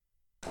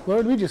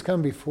Lord, we just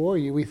come before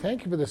you. We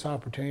thank you for this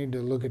opportunity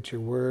to look at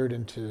your word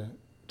and to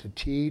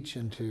teach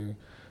and to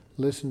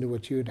listen to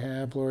what you would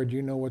have. Lord,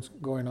 you know what's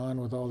going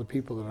on with all the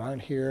people that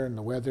aren't here and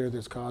the weather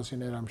that's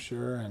causing it, I'm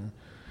sure. And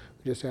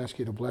we just ask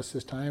you to bless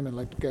this time and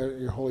let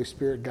your Holy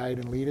Spirit guide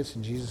and lead us.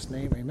 In Jesus'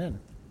 name, amen.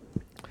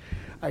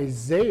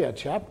 Isaiah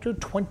chapter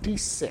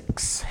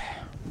 26.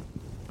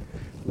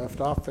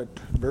 Left off at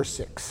verse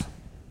 6,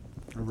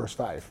 or verse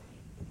 5.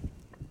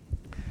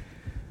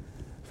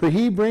 For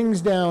he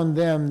brings down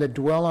them that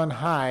dwell on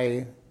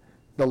high,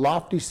 the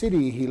lofty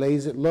city, he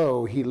lays it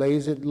low. He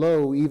lays it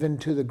low even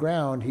to the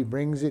ground. He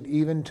brings it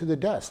even to the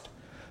dust.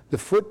 The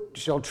foot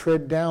shall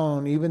tread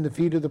down even the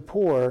feet of the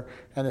poor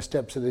and the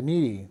steps of the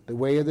needy. The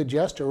way of the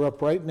just are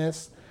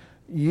uprightness.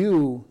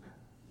 You,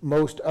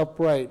 most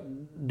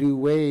upright, do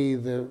weigh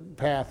the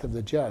path of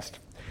the just.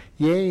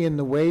 Yea, in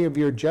the way of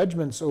your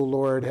judgments, O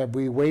Lord, have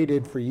we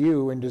waited for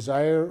you, and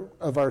desire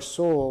of our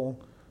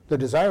soul, the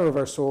desire of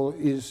our soul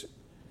is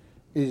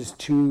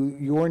to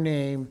your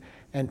name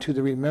and to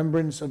the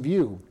remembrance of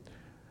you.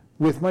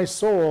 With my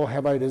soul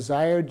have I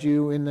desired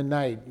you in the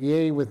night.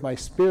 Yea, with my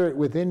spirit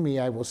within me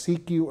I will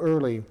seek you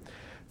early.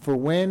 For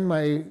when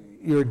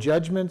your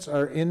judgments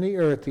are in the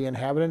earth, the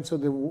inhabitants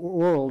of the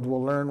world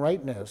will learn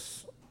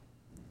righteousness.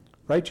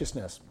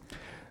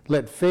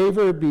 Let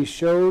favor be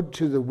showed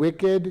to the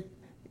wicked,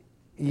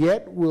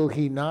 yet will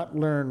he not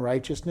learn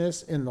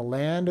righteousness. In the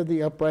land of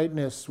the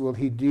uprightness will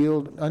he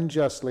deal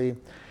unjustly,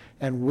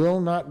 and will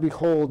not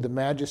behold the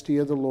majesty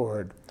of the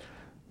Lord.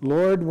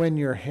 Lord, when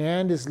your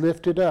hand is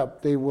lifted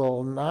up, they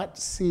will not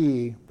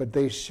see, but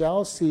they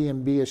shall see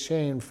and be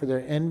ashamed for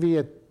their envy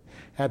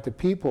at the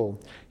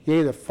people.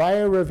 Yea, the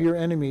fire of your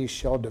enemies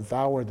shall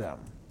devour them.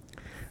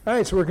 All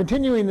right, so we're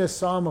continuing this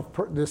song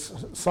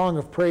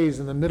of praise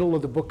in the middle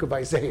of the book of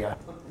Isaiah.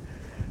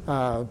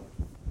 And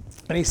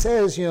he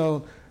says,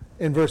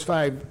 in verse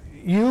 5,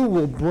 you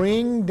will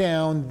bring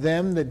down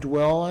them that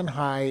dwell on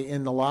high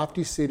in the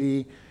lofty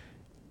city.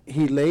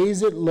 He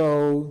lays it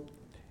low.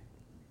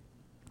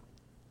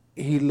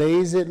 He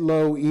lays it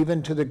low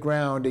even to the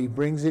ground. He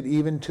brings it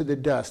even to the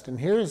dust. And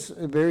here's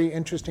a very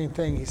interesting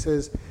thing. He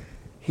says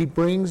he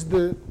brings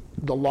the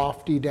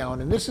lofty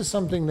down. And this is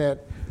something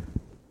that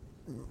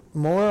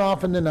more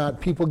often than not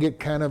people get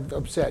kind of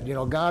upset.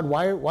 God,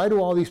 why do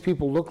all these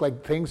people look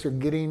like things are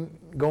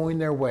going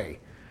their way?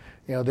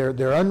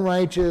 They're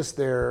unrighteous,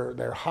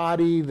 they're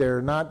haughty,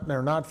 they're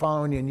not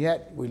following you, and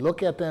yet we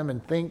look at them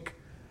and think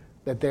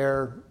that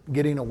they're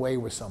getting away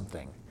with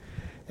something.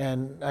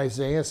 And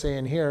Isaiah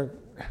saying here,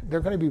 they're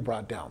going to be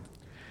brought down.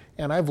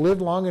 And I've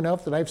lived long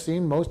enough that I've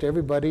seen most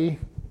everybody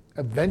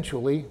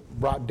eventually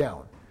brought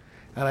down.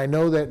 And I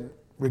know that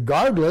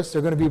regardless,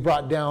 they're going to be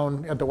brought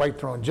down at the white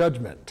throne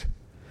judgment.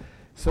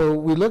 So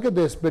we look at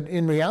this, but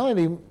in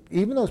reality,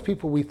 even those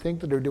people we think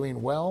that are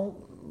doing well,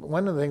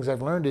 one of the things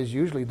I've learned is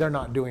usually they're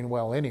not doing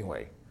well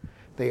anyway.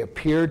 They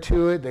appear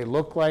to it, they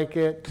look like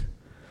it,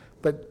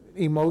 but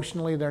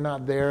emotionally they're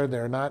not there,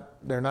 they're not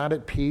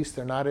at peace,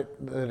 they're not at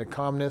a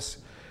calmness.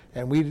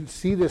 And we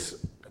see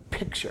this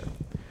picture.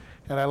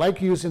 And I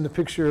like using the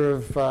picture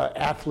of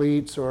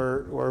athletes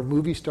or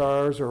movie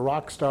stars or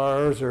rock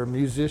stars or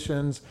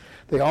musicians.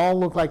 They all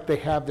look like they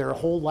have their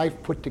whole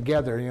life put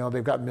together.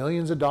 They've got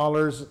millions of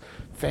dollars,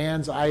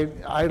 fans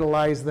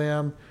idolize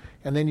them,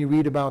 and then you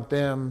read about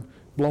them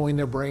blowing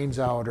their brains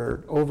out or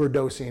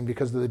overdosing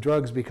because of the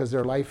drugs, because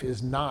their life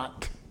is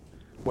not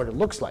what it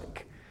looks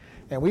like.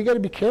 And we got to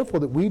be careful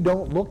that we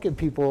don't look at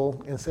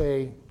people and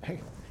say,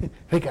 hey,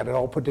 they got it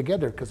all put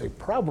together, because they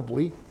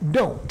probably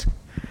don't.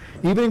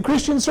 Even in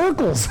Christian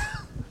circles,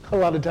 a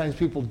lot of times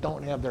people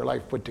don't have their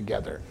life put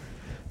together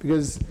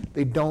because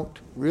they don't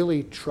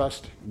really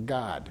trust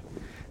God.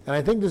 And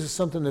I think this is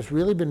something that's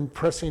really been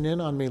pressing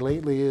in on me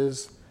lately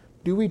is,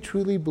 do we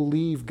truly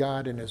believe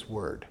God and His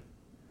Word?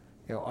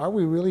 Are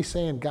we really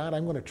saying, God,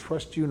 I'm going to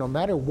trust you no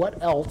matter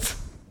what else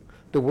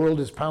the world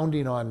is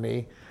pounding on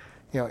me?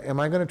 Am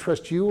I going to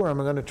trust you, or am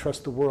I going to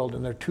trust the world?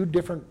 And they're two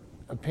different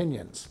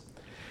opinions.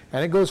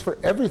 And it goes for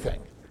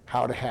everything.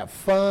 How to have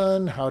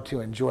fun, how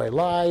to enjoy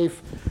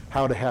life,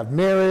 how to have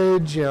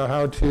marriage,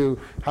 how to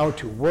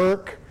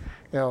work.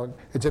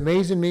 It's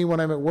amazing to me when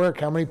I'm at work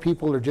how many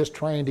people are just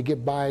trying to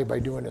get by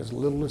doing as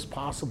little as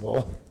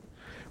possible,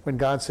 when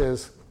God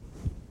says,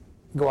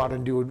 go out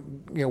and do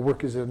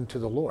work as unto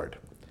the Lord.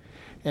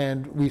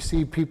 And we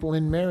see people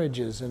in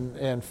marriages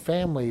and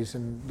families,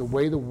 and the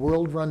way the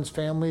world runs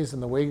families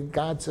and the way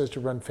God says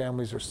to run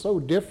families are so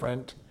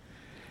different.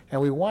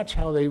 And we watch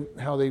how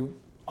they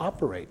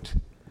operate.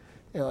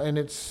 And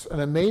it's an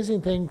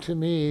amazing thing to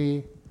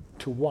me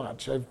to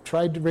watch. I've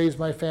tried to raise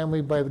my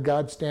family by the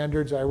God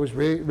standards. I was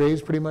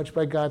raised pretty much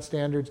by God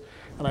standards.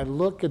 And I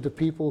look at the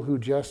people who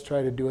just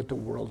try to do it the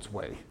world's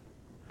way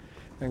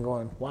and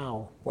going,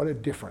 wow, what a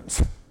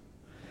difference.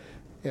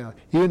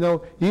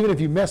 Even if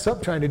you mess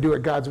up trying to do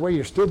it God's way,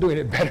 you're still doing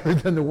it better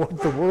than what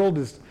the world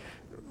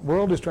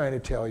is trying to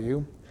tell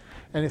you.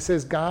 And it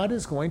says God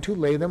is going to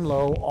lay them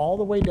low all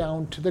the way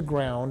down to the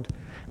ground.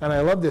 And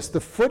I love this.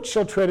 The foot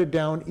shall tread it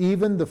down,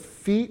 even the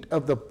feet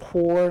of the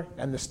poor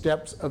and the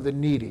steps of the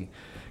needy.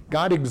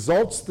 God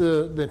exalts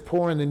the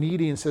poor and the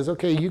needy and says,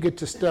 okay, you get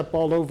to step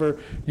all over.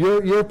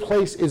 Your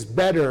place is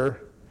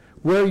better.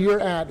 Where you're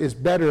at is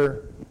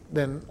better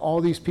than all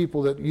these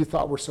people that you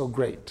thought were so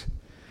great.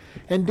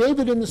 And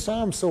David in the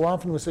Psalms so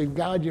often would say,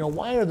 God,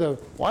 why are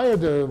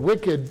the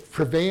wicked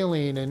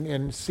prevailing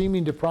and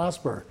seeming to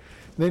prosper?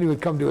 And then he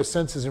would come to his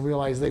senses and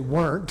realize they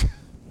weren't.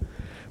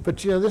 But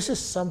this is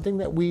something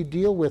that we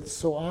deal with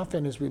so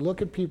often as we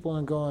look at people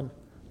and going,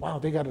 wow,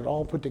 they got it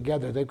all put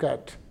together. They've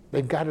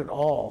got it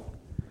all.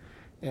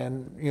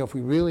 And if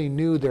we really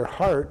knew their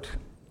heart,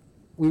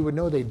 we would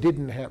know they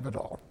didn't have it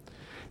all.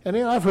 And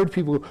I've heard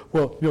people,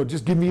 well,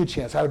 just give me a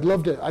chance. I'd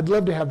love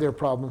to have their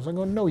problems. I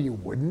go, no, you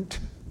wouldn't.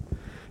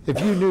 If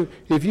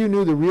you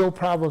knew the real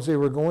problems they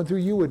were going through,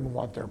 you wouldn't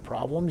want their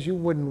problems. You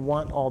wouldn't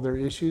want all their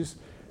issues.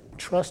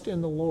 Trust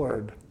in the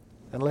Lord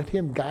and let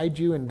him guide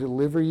you and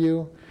deliver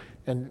you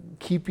and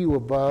keep you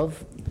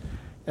above.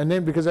 And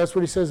then, because that's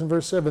what he says in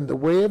verse 7, the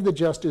way of the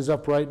just is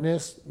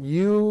uprightness.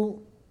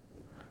 You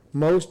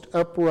most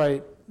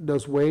upright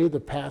does weigh the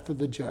path of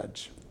the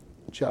just.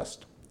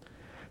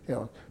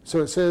 So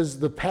it says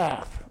the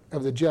path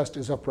of the just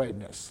is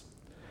uprightness.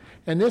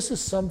 And this is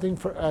something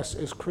for us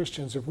as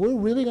Christians. If we're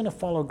really going to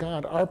follow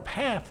God, our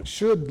path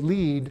should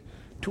lead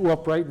to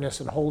uprightness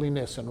and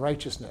holiness and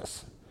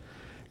righteousness.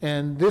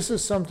 And this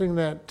is something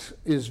that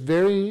is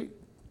very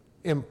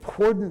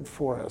important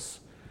for us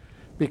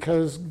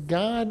because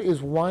God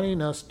is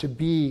wanting us to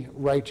be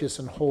righteous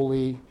and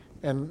holy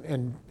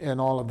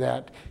and all of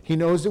that. He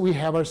knows that we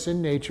have our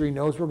sin nature. He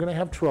knows we're going to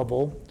have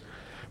trouble.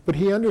 But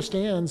he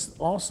understands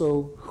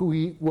also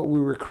what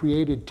we were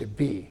created to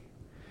be.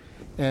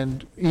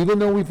 And even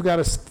though we've got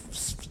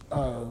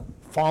a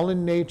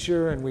fallen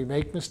nature and we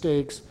make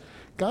mistakes,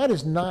 God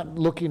is not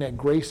looking at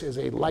grace as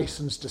a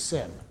license to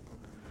sin.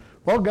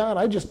 Well,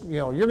 God,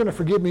 you're going to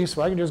forgive me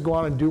so I can just go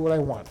out and do what I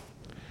want.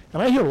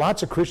 And I hear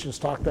lots of Christians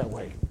talk that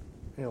way.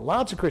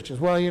 Lots of Christians,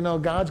 well,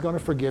 God's going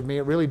to forgive me.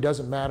 It really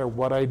doesn't matter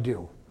what I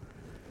do.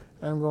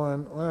 I'm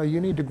going, well, you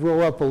need to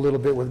grow up a little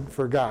bit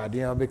for God,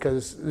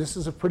 because this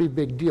is a pretty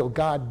big deal.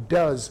 God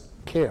does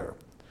care.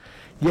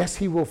 Yes,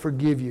 he will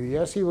forgive you.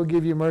 Yes, he will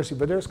give you mercy,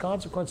 but there's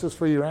consequences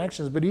for your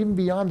actions. But even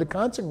beyond the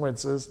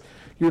consequences,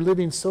 you're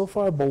living so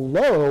far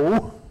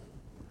below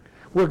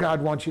where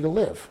God wants you to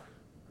live.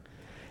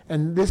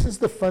 And this is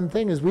the fun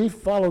thing, is we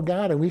follow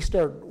God and we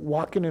start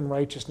walking in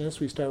righteousness.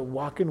 We start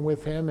walking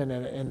with him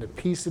and the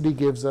peace that he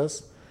gives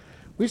us.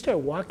 We start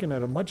walking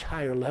at a much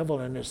higher level,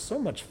 and it's so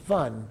much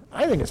fun.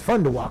 I think it's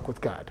fun to walk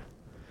with God.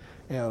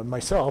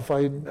 Myself,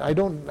 I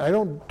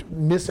don't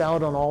miss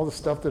out on all the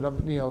stuff that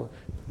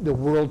the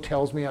world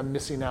tells me I'm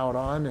missing out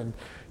on. And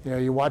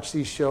you watch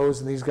these shows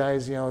and these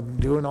guys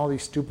doing all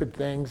these stupid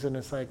things, and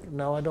it's like,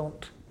 no, I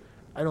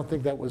don't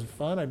think that was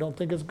fun. I don't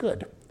think it's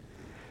good.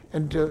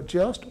 And to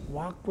just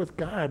walk with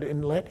God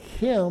and let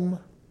him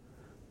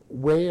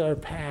weigh our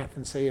path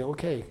and say,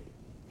 okay,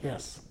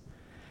 yes,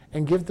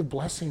 and give the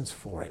blessings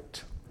for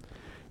it.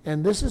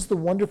 And this is the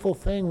wonderful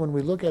thing when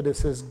we look at it. It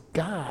says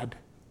God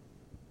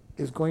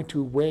is going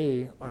to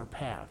weigh our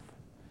path.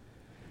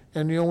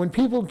 And when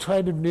people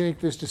try to make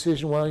this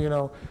decision, and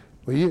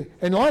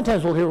a lot of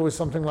times we'll hear it with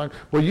something like,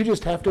 well, you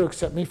just have to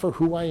accept me for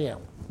who I am.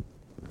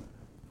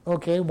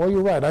 Okay, well,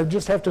 you're right. I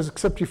just have to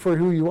accept you for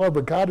who you are,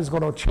 but God is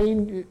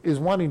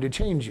wanting to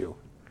change you.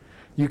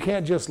 You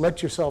can't just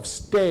let yourself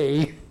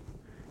stay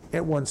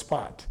at one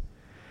spot.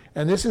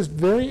 And this is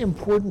very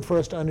important for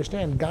us to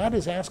understand. God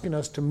is asking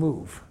us to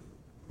move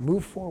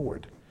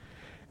forward.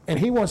 And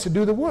he wants to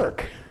do the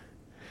work,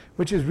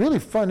 which is really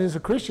fun as a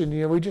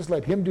Christian. We just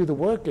let him do the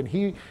work, and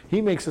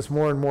he makes us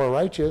more and more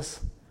righteous.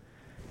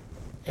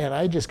 And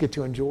I just get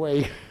to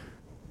enjoy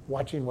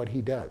watching what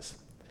he does.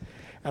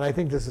 And I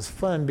think this is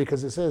fun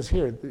because it says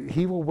here,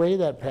 he will weigh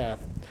that path.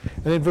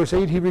 And in verse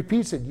 8, he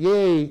repeats it.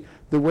 Yea,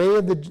 the way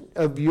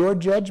of your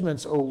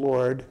judgments, O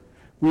Lord,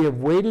 we have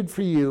waited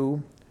for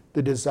you.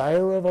 The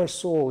desire of our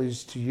soul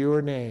is to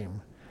your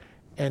name,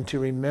 and to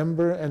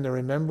remember and the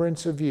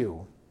remembrance of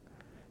you.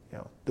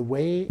 The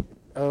way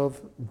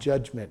of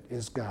judgment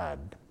is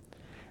God.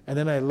 And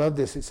then I love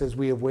this. It says,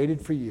 we have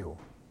waited for you.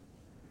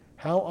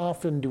 How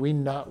often do we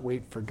not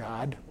wait for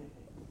God?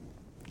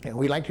 And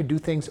we like to do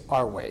things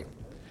our way.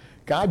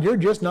 God, you're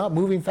just not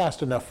moving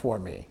fast enough for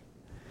me.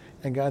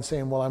 And God's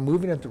saying, well, I'm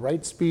moving at the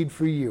right speed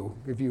for you,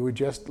 if you would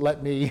just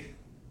let me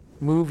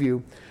move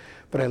you.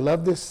 But I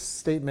love this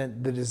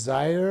statement, the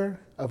desire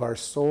of our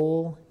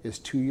soul is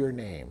to your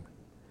name.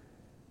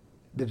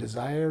 The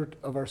desire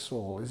of our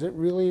soul. Is it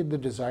really the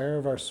desire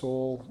of our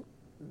soul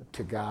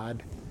to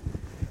God?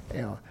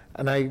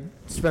 And I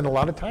spend a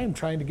lot of time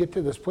trying to get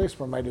to this place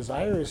where my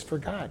desire is for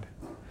God.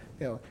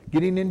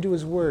 Getting into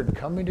his word,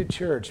 coming to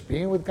church,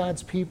 being with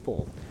God's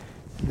people.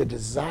 The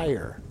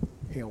desire,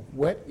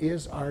 what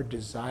is our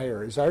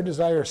desire? Is our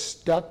desire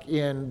stuck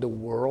in the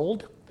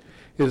world?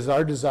 Is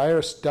our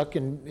desire stuck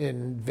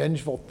in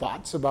vengeful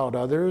thoughts about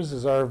others?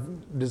 Is our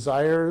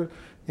desire,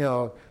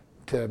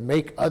 to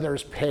make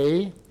others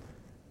pay?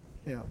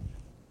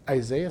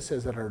 Isaiah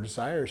says that our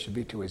desire should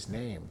be to his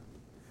name.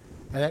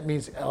 And that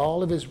means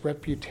all of his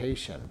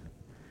reputation.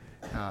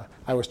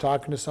 I was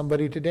talking to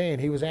somebody today,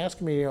 and he was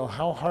asking me,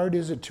 how hard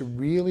is it to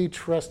really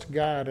trust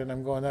God? And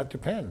I'm going, that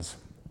depends.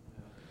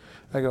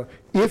 I go,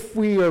 if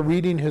we are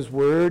reading his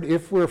word,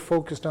 if we're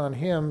focused on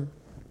him,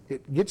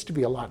 it gets to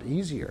be a lot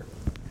easier.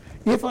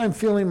 If I'm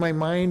filling my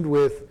mind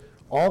with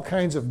all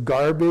kinds of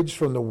garbage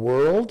from the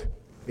world,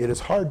 it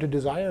is hard to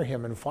desire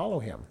him and follow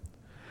him.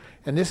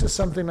 And this is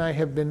something I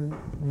have been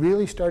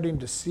really starting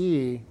to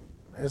see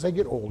as I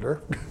get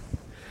older,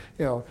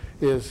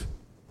 is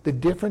the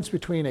difference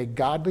between a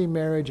godly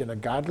marriage and a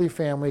godly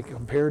family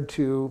compared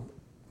to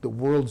the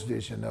world's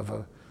vision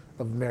of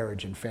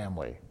marriage and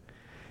family.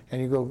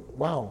 And you go,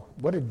 wow,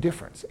 what a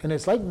difference. And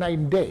it's like night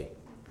and day.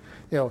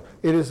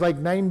 It is like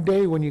night and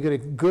day when you get a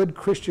good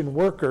Christian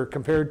worker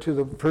compared to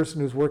the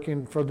person who's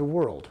working for the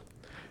world.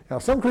 Now,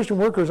 some Christian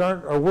workers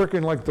are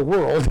working like the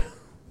world,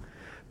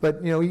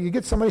 but you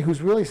get somebody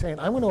who's really saying,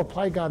 I'm going to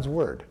apply God's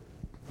word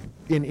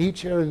in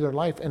each area of their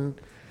life. And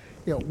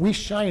we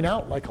shine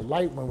out like a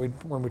light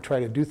when we try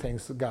to do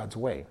things God's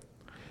way,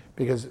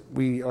 because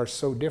we are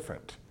so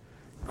different.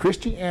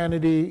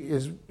 Christianity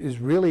is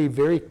really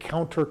very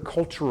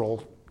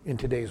countercultural in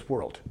today's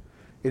world.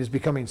 It is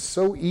becoming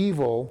so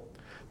evil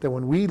that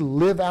when we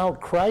live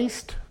out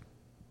Christ,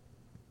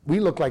 we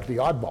look like the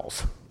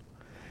oddballs.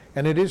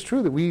 And it is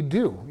true that we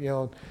do.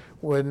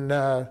 When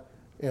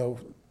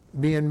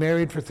being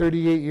married for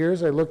 38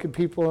 years, I look at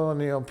people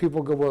and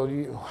people go,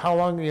 well, how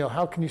long,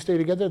 how can you stay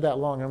together that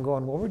long? And I'm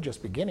going, well, we're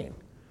just beginning.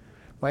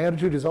 My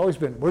attitude has always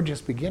been, we're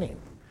just beginning.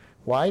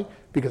 Why?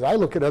 Because I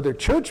look at other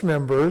church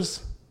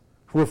members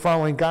who are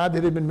following God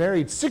that have been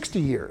married 60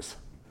 years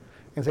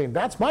and saying,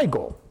 that's my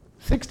goal.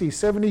 60,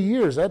 70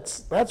 years,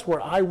 that's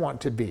where I want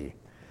to be.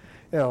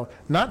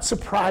 Not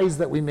surprised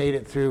that we made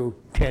it through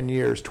 10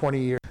 years, 20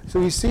 years. So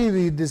we see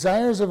the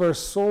desires of our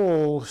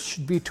soul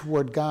should be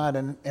toward God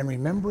and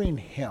remembering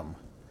him.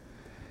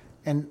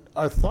 And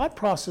our thought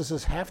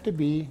processes have to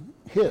be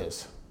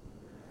his.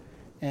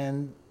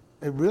 And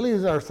it really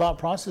is, our thought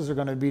processes are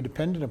going to be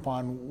dependent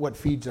upon what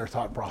feeds our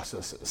thought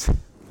processes.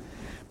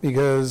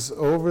 Because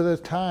over the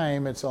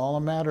time, it's all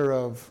a matter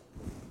of,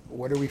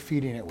 what are we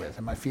feeding it with?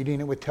 Am I feeding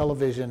it with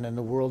television and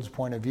the world's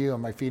point of view?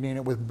 Am I feeding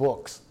it with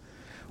books?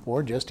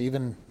 Or just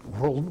even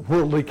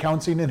worldly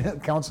counseling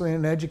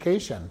and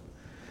education?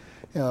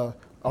 Or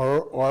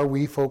are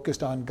we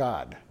focused on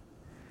God?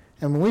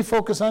 And when we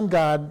focus on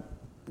God,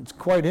 it's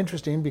quite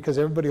interesting because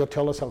everybody will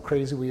tell us how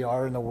crazy we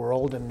are in the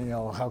world and,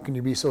 how can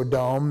you be so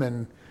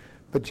dumb?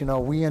 But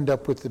we end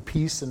up with the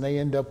peace and they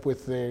end up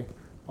with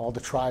all the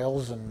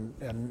trials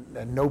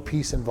and no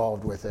peace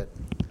involved with it.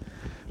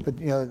 But,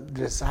 the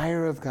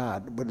desire of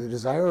God, but the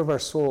desire of our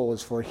soul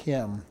is for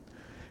him.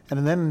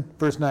 And then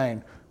verse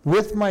 9,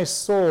 with my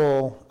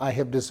soul I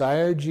have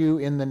desired you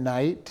in the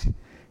night,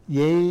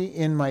 yea,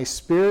 in my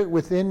spirit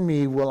within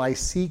me will I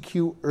seek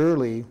you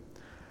early.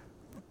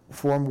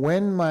 For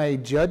when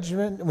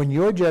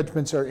your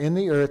judgments are in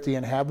the earth, the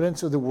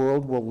inhabitants of the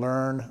world will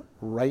learn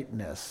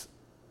righteousness.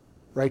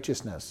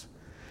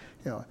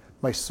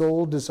 My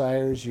soul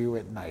desires you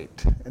at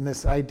night. And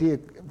this idea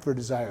for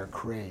desire,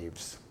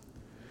 craves.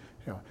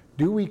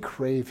 Do we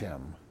crave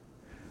him?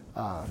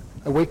 I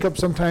wake up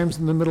sometimes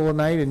in the middle of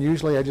the night, and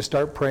usually I just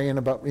start praying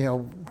about,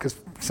 because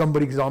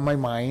somebody's on my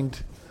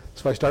mind.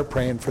 So I start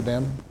praying for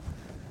them,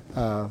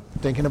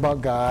 thinking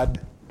about God.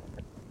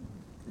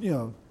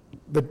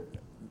 But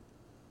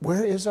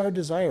where is our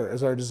desire?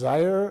 Is our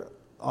desire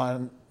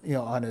on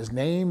his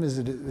name?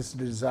 Is the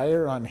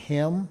desire on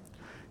him?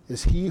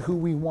 Is he who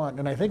we want?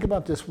 And I think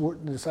about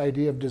this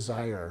idea of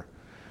desire.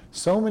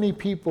 So many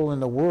people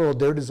in the world,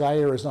 their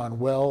desire is on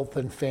wealth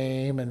and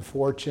fame and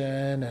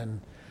fortune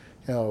and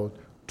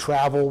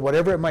travel,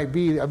 whatever it might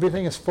be.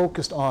 Everything is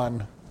focused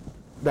on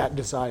that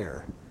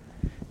desire.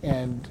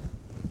 And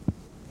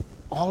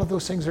all of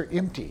those things are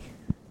empty.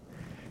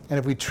 And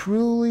if we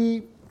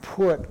truly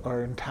put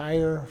our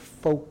entire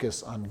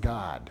focus on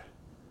God,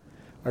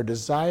 our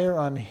desire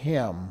on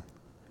him,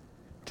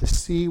 to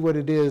see what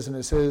it is, and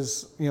it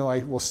says, I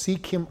will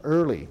seek him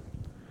early.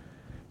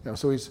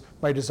 So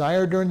my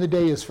desire during the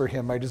day is for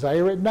him. My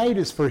desire at night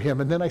is for him.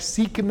 And then I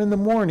seek him in the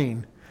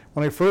morning.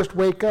 When I first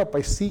wake up,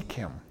 I seek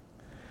him.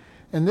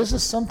 And this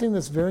is something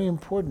that's very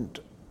important.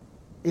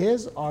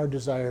 Is our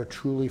desire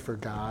truly for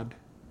God?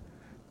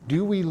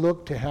 Do we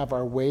look to have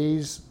our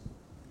ways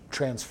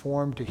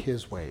transformed to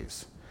his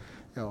ways?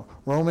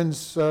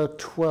 Romans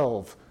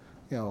 12,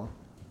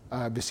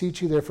 I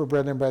beseech you therefore,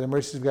 brethren, by the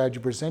mercies of God, you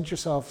present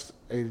yourselves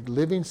a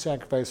living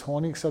sacrifice,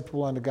 wholly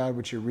acceptable unto God,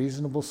 which is your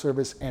reasonable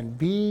service, and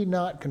be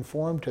not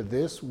conformed to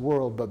this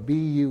world, but be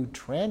you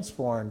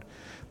transformed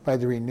by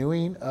the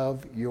renewing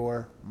of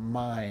your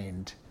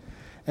mind.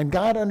 And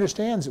God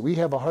understands that we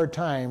have a hard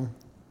time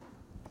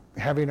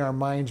having our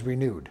minds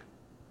renewed,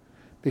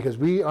 because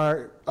we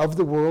are of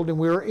the world and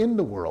we are in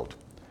the world.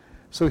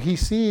 So he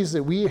sees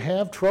that we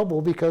have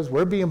trouble because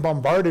we're being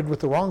bombarded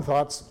with the wrong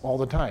thoughts all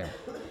the time.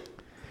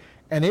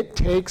 And it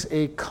takes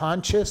a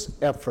conscious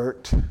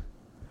effort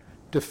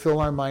to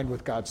fill our mind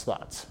with God's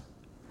thoughts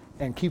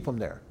and keep them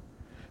there.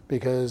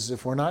 Because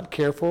if we're not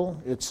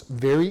careful, it's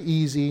very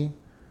easy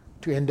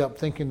to end up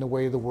thinking the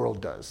way the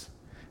world does.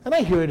 And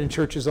I hear it in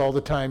churches all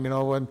the time,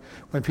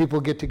 when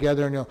people get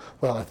together and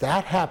well, if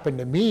that happened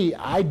to me,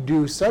 I'd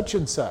do such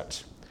and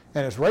such.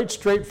 And it's right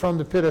straight from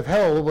the pit of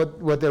hell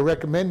what they're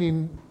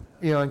recommending,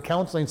 in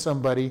counseling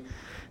somebody.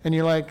 And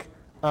you're like,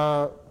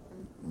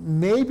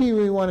 maybe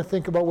we want to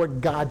think about what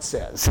God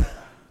says.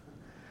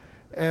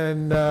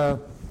 And,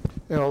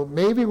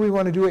 maybe we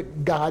want to do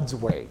it God's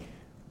way.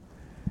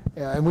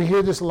 And we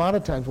hear this a lot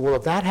of times. Well,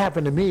 if that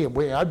happened to me,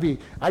 I'd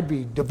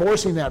be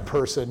divorcing that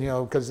person,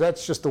 because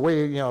that's just the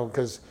way,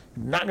 because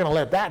I'm not going to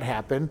let that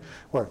happen.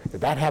 Or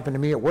if that happened to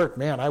me at work,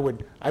 man, I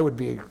would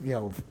be,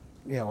 I'm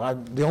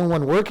the only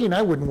one working.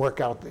 I wouldn't work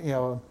out,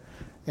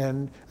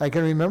 And I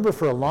can remember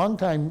for a long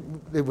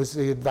time, it was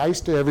the advice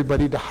to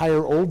everybody to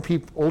hire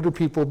older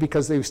people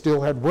because they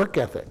still had work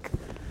ethic.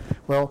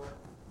 Well,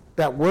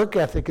 that work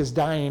ethic is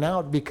dying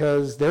out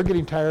because they're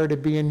getting tired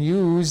of being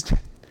used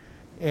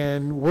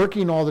and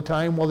working all the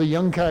time while the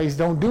young guys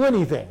don't do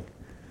anything.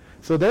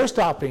 So they're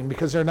stopping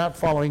because they're not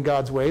following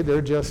God's way.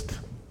 They're just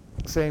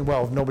saying,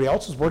 well, if nobody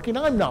else is working,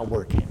 I'm not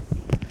working.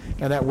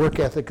 And that work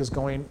ethic is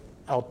going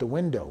out the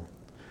window.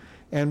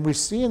 And we're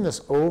seeing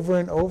this over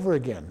and over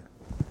again.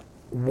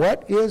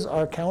 What is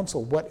our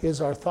counsel? What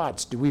is our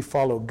thoughts? Do we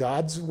follow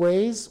God's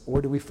ways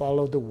or do we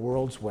follow the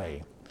world's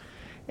way?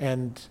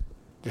 And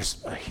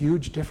there's a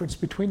huge difference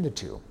between the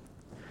two.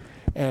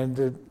 And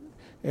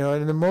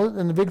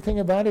the big thing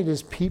about it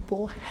is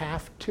people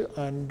have to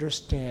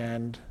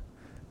understand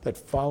that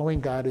following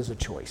God is a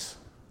choice.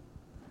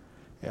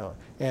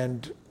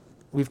 And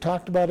we've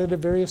talked about it at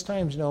various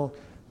times.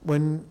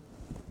 When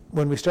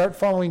we start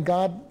following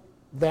God,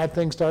 bad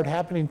things start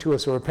happening to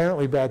us, or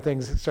apparently bad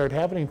things start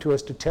happening to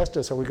us to test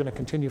us. Are we going to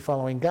continue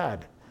following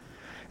God?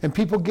 And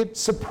people get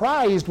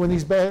surprised when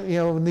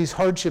when these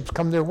hardships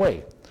come their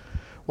way.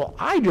 Well,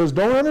 I just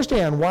don't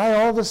understand why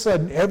all of a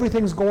sudden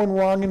everything's going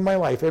wrong in my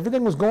life.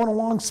 Everything was going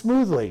along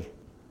smoothly.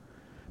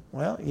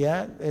 Well,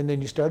 yeah, and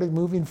then you started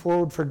moving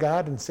forward for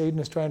God, and Satan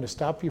is trying to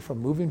stop you from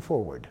moving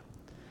forward.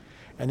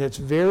 And it's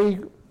very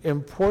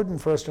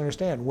important for us to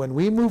understand, when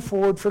we move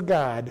forward for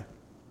God,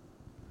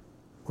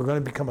 we're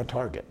going to become a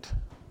target.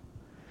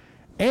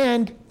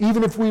 And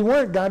even if we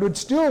weren't, God would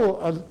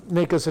still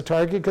make us a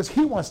target because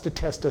he wants to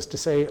test us to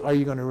say, are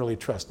you going to really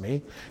trust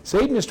me?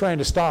 Satan is trying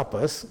to stop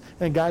us,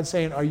 and God's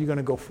saying, are you going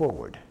to go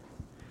forward?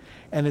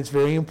 And it's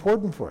very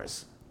important for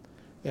us.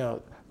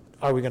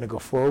 Are we going to go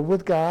forward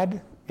with God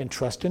and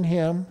trust in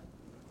him,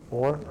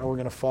 or are we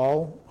going to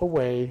fall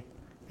away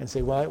and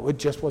say, well, it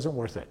just wasn't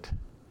worth it?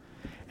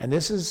 And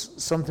this is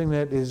something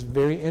that is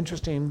very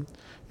interesting,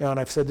 and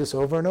I've said this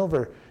over and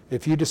over.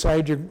 If you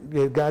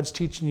decide God's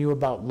teaching you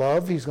about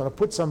love, he's going to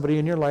put somebody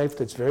in your life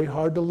that's very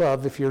hard to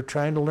love. If you're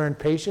trying to learn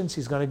patience,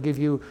 he's going to give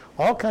you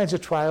all kinds of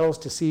trials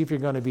to see if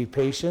you're going to be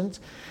patient.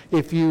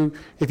 If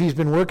he's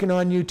been working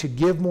on you to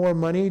give more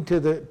money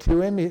to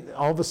him,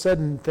 all of a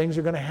sudden things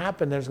are going to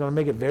happen that's going to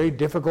make it very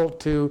difficult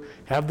to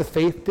have the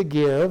faith to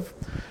give.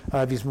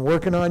 If he's been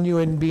working on you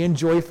and being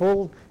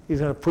joyful, he's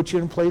going to put you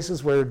in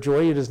places where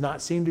joy does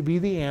not seem to be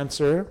the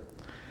answer.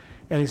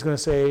 And he's going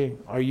to say,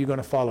 are you going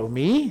to follow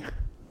me?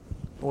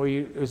 Or are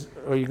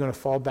you going to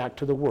fall back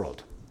to the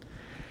world?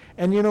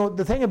 And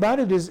the thing about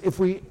it is, if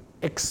we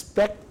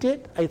expect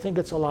it, I think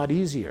it's a lot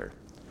easier.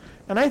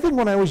 And I think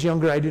when I was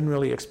younger, I didn't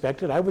really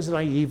expect it. I was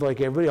naive like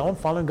everybody. Oh, I'm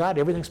following God.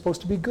 Everything's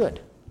supposed to be good.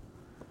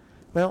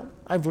 Well,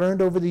 I've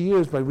learned over the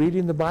years by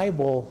reading the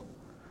Bible,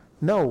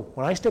 no,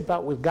 when I step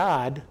out with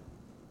God,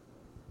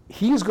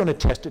 he's going to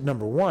test it,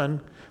 number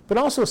one, but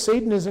also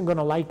Satan isn't going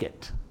to like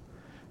it.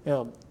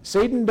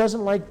 Satan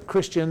doesn't like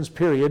Christians,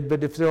 period,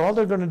 but if they're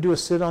going to do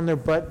is sit on their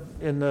butt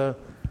on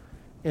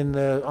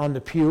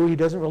the pew, he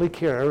doesn't really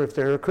care if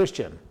they're a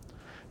Christian.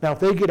 Now, if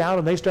they get out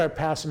and they start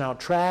passing out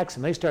tracts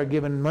and they start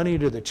giving money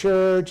to the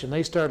church and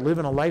they start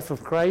living a life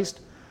of Christ,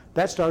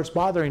 that starts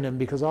bothering him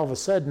because all of a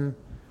sudden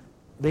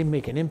they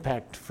make an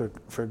impact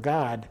for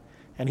God,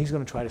 and he's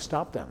going to try to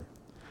stop them.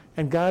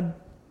 And God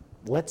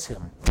lets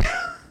him.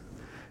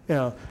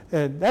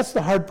 And that's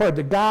the hard part,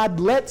 that God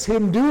lets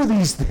him do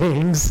these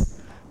things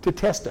to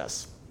test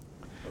us.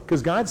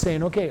 Because God's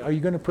saying, okay, are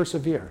you going to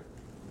persevere?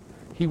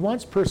 He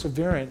wants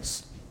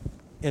perseverance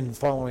in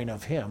following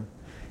of him,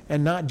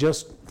 and not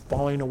just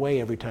falling away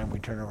every time we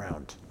turn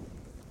around.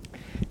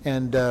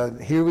 And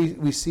here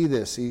we see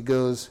this. He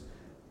goes,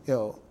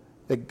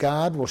 that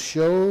God will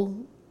show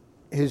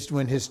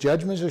when his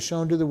judgments are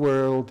shown to the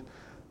world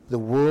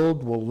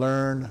will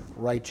learn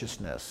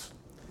righteousness.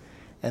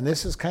 And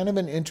this is kind of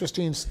an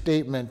interesting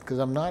statement, because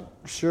I'm not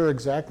sure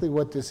exactly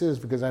what this is,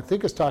 because I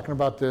think it's talking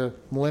about the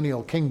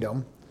millennial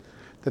kingdom,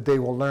 that they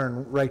will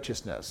learn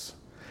righteousness.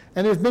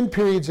 And there's been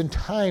periods in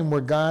time where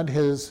God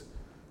has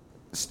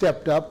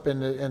stepped up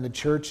and the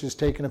church has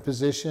taken a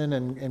position,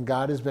 and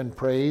God has been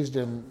praised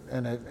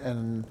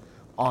and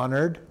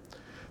honored.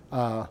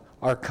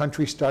 Our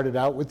country started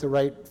out with the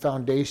right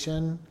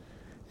foundation,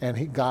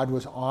 and God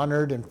was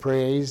honored and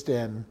praised,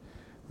 and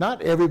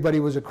not everybody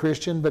was a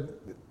Christian, but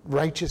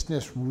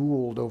righteousness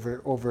ruled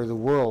over the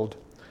world.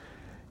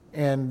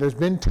 And there's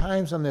been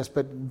times on this,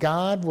 but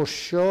God will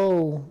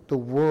show the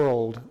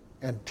world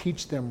and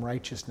teach them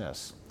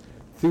righteousness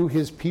through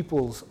his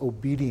people's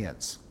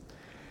obedience.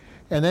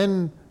 And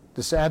then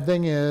the sad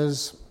thing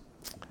is,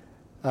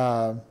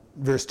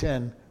 verse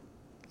 10,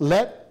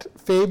 let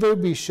favor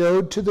be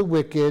showed to the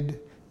wicked,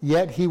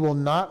 yet he will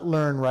not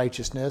learn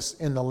righteousness.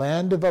 In the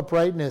land of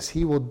uprightness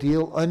he will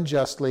deal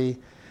unjustly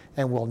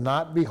and will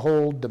not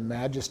behold the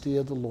majesty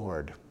of the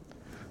Lord.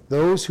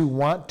 Those who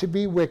want to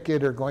be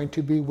wicked are going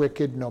to be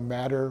wicked no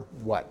matter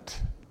what.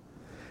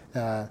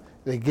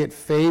 They get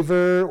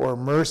favor or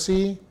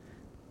mercy.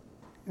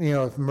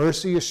 If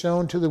mercy is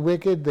shown to the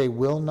wicked, they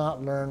will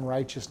not learn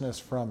righteousness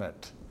from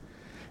it.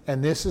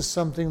 And this is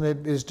something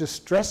that is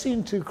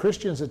distressing to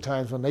Christians at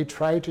times when they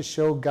try to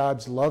show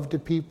God's love to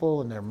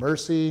people and their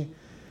mercy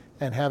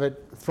and have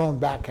it thrown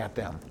back at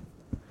them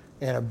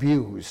and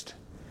abused.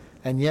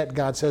 And yet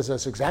God says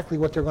that's exactly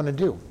what they're going to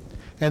do.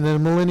 And in the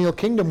millennial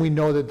kingdom, we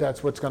know that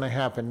that's what's going to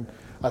happen.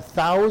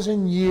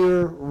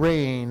 1,000-year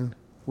reign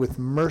with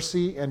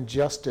mercy and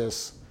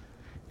justice,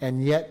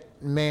 and yet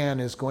man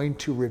is going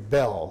to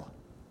rebel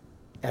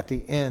at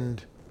the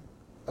end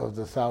of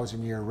the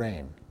 1,000-year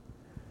reign.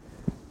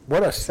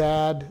 What a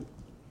sad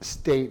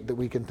state that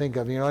we can think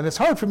of, and it's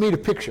hard for me to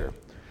picture.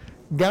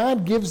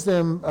 God gives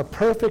them a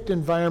perfect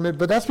environment,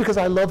 but that's because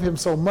I love him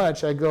so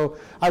much. I go,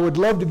 I would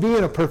love to be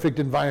in a perfect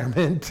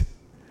environment.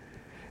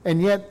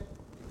 And yet,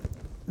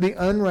 the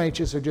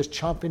unrighteous are just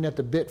chomping at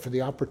the bit for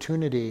the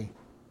opportunity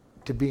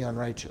to be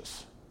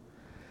unrighteous.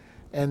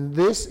 And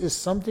this is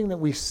something that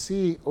we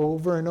see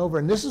over and over.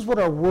 And this is what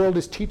our world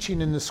is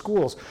teaching in the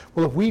schools.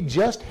 Well, if we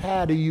just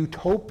had a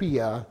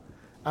utopia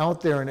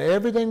out there and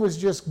everything was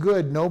just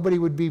good, nobody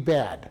would be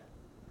bad.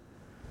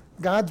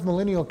 God's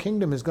millennial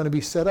kingdom is going to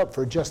be set up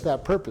for just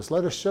that purpose.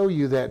 Let us show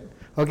you that,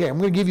 okay, I'm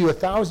going to give you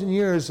 1,000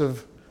 years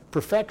of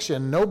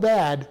perfection, no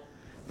bad,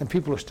 and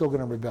people are still going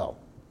to rebel.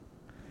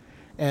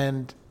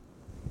 And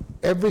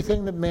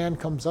everything that man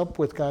comes up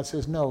with, God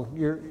says, no,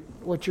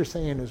 what you're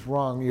saying is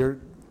wrong.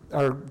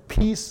 Our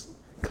peace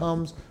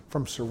comes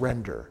from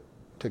surrender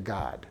to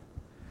God.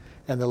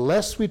 And the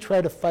less we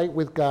try to fight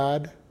with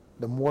God,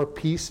 the more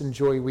peace and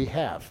joy we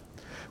have.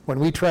 When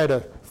we try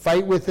to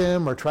fight with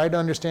him or try to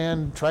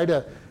understand, try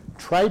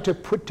to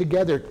put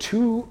together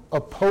two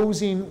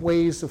opposing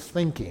ways of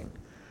thinking.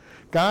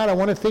 God, I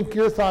want to think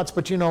your thoughts,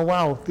 but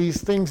wow,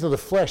 these things of the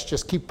flesh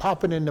just keep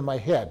popping into my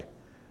head.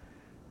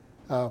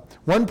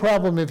 One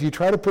problem, if you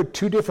try to put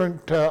two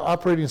different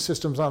operating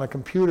systems on a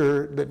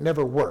computer, that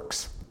never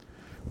works.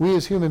 We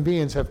as human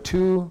beings have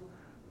two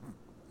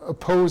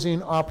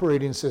opposing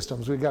operating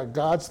systems. We've got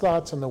God's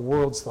thoughts and the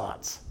world's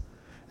thoughts.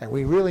 And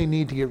we really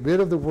need to get rid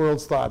of the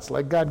world's thoughts,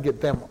 let God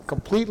get them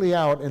completely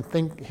out and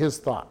think his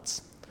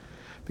thoughts.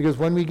 Because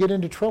when we get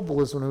into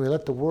trouble is when we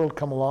let the world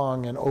come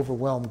along and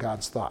overwhelm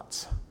God's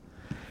thoughts.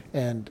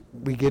 And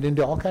we get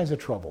into all kinds of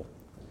trouble.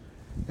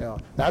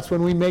 That's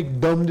when we make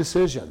dumb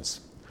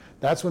decisions.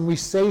 That's when we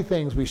say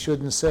things we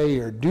shouldn't say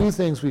or do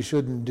things we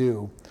shouldn't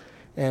do.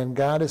 And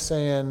God is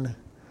saying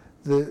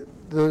the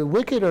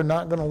wicked are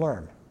not going to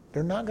learn.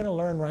 They're not going to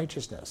learn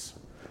righteousness.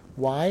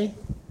 Why?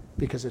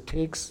 Because it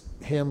takes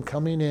him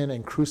coming in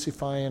and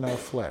crucifying our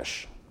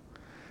flesh.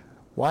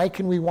 Why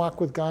can we walk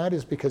with God?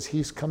 Is because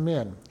he's come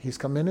in. He's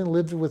come in and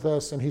lived with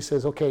us, and he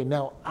says, okay,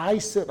 now I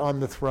sit on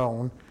the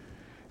throne,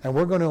 and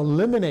we're going to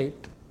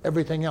eliminate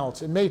everything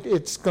else.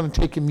 It's going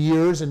to take him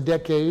years and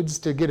decades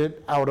to get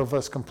it out of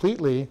us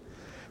completely,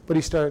 but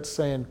he starts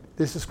saying,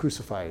 this is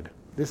crucified.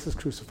 This is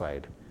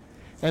crucified.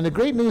 And the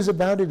great news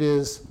about it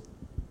is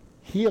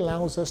he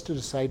allows us to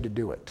decide to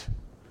do it.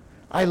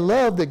 I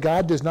love that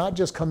God does not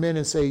just come in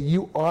and say,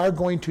 you are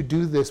going to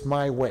do this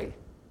my way.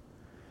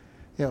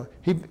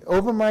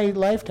 Over my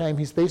lifetime,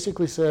 he's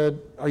basically said,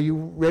 are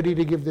you ready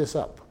to give this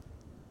up?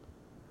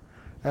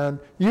 And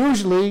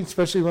usually,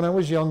 especially when I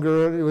was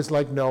younger, it was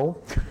like,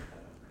 no,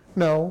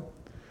 no.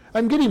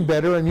 I'm getting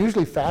better. I'm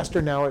usually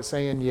faster now at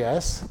saying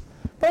yes.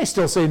 But I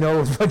still say no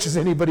as much as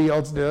anybody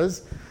else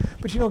does.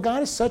 But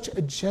God is such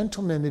a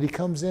gentleman that he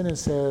comes in and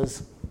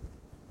says,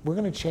 we're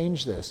going to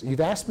change this.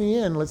 You've asked me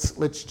in,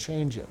 let's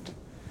change it.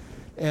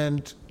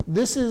 And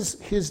this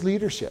is his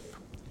leadership.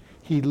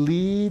 He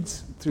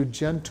leads through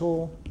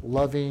gentle,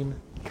 loving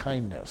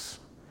kindness.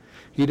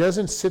 He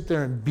doesn't sit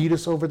there and beat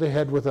us over the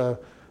head with an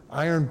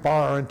iron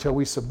bar until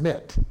we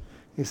submit.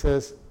 He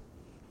says,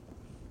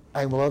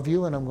 I love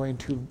you, and I'm going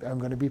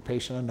to be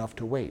patient enough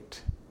to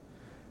wait.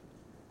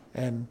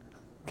 And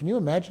can you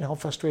imagine how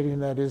frustrating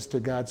that is to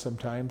God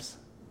sometimes?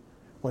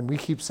 When we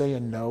keep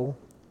saying no,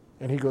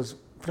 and he goes,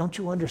 don't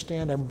you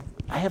understand?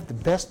 I have the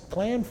best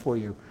plan for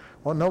you.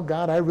 Well, no,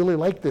 God, I really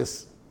like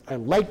this. I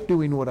like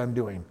doing what I'm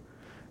doing.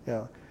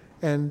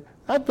 And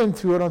I've been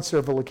through it on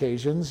several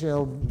occasions,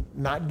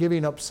 not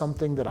giving up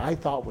something that I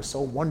thought was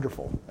so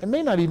wonderful. It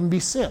may not even be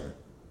sin.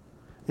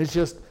 It's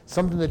just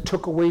something that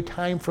took away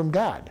time from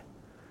God.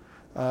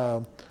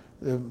 The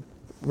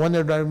one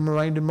that I'm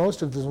reminded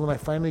most of is when I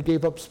finally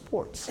gave up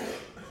sports.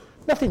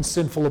 Nothing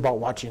sinful about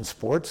watching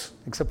sports,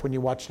 except when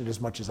you watched it as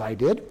much as I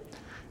did,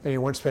 and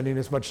you weren't spending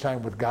as much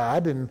time with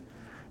God. And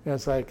And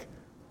it's like,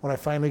 when I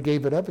finally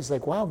gave it up, it's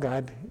like, wow,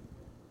 God,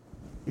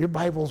 your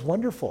Bible's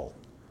wonderful.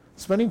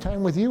 Spending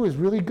time with you is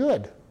really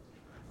good.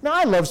 Now,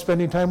 I love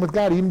spending time with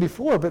God even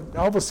before, but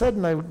all of a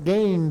sudden I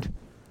gained,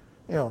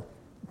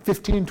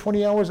 15,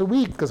 20 hours a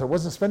week because I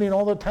wasn't spending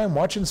all the time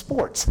watching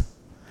sports.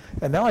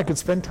 And now I could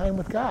spend time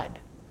with God.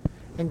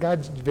 And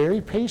God's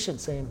very patient,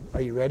 saying,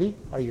 are you ready?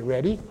 Are you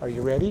ready? Are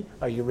you ready?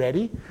 Are you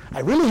ready? I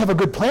really have a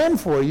good plan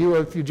for you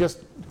if you just...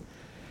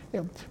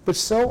 But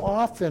so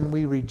often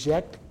we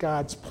reject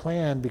God's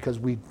plan because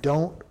we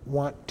don't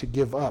want to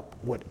give up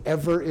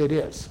whatever it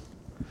is.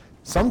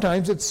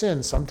 Sometimes it's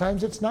sin.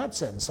 Sometimes it's not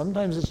sin.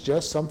 Sometimes it's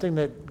just something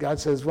that God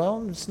says,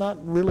 well, it's not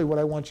really what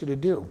I want you to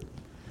do.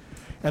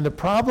 And the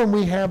problem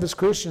we have as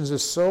Christians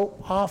is so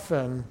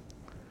often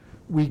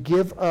we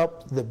give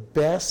up the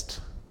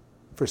best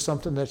for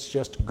something that's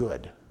just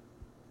good.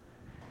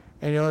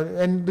 And,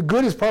 and the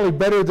good is probably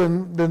better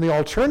than the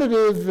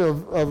alternative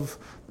of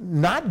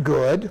not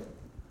good.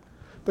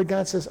 But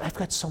God says, I've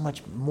got so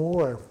much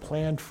more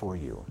planned for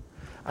you.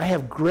 I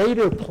have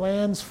greater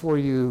plans for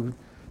you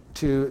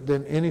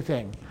than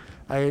anything.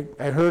 I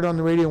heard on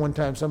the radio one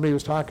time somebody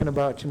was talking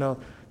about,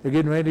 they're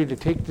getting ready to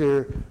take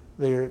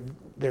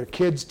their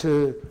kids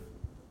to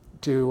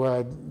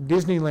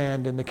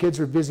Disneyland, and the kids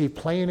were busy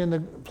playing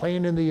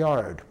in the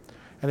yard.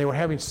 And they were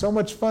having so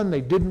much fun they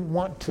didn't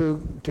want to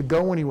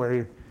go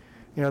anywhere.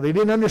 They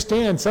didn't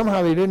understand.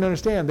 Somehow they didn't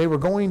understand. They were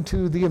going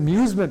to the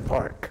amusement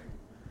park.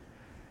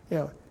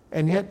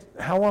 And yet,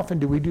 how often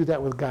do we do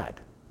that with God?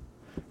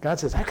 God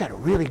says, I've got a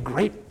really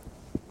great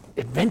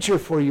adventure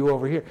for you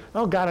over here.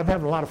 Oh, God, I'm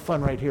having a lot of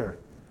fun right here.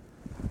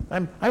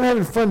 I'm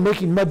having fun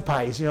making mud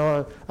pies.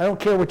 I don't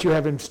care what you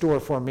have in store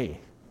for me.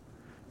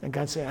 And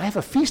God said, I have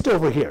a feast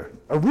over here,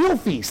 a real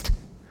feast.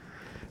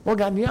 Well,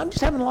 God, I'm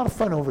just having a lot of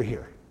fun over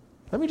here.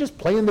 Let me just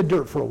play in the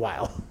dirt for a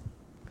while.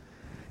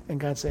 And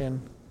God's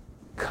saying,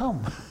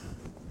 come.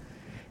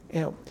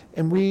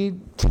 And we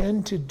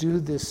tend to do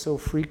this so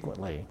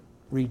frequently.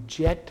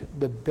 Reject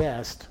the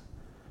best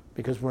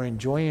because we're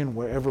enjoying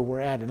wherever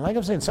we're at. And like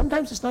I'm saying,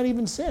 sometimes it's not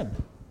even sin.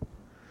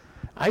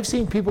 I've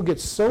seen people get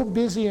so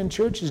busy in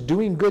churches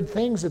doing good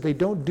things that they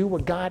don't do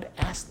what God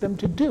asked them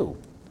to do.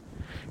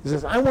 He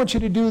says, I want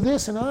you to do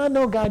this, and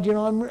no, God,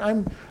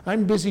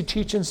 I'm busy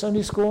teaching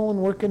Sunday school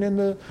and working in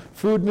the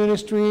food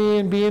ministry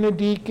and being a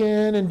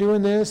deacon and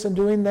doing this and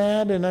doing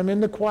that, and I'm in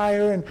the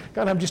choir, and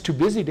God, I'm just too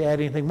busy to add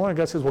anything more. And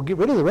God says, well, get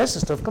rid of the rest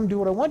of the stuff. Come do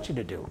what I want you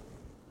to do.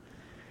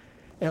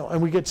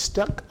 And we get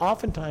stuck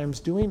oftentimes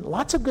doing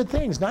lots of good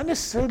things, not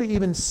necessarily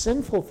even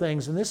sinful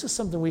things, and this is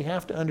something we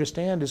have to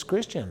understand as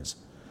Christians.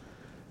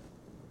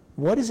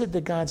 What is it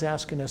that God's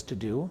asking us to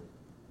do?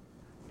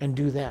 And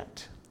do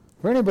that.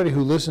 For anybody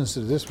who listens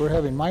to this, we're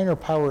having minor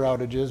power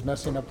outages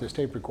messing up this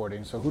tape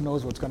recording, so who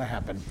knows what's going to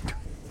happen.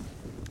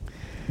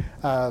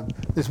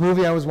 This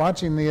movie I was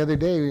watching the other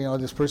day,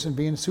 this person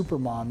being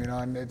Supermom,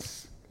 and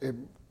it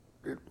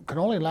can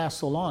only last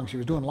so long. She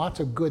was doing lots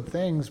of good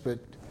things, but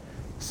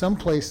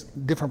someplace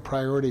different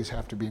priorities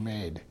have to be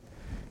made.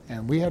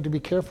 And we have to be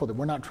careful that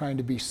we're not trying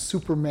to be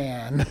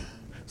Superman,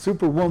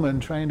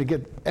 Superwoman, trying to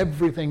get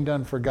everything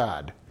done for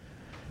God.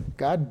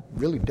 God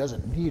really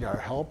doesn't need our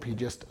help. He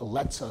just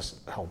lets us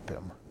help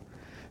him.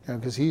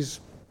 Because he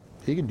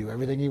can do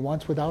everything he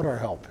wants without our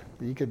help.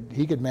 He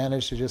could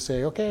manage to just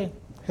say, okay,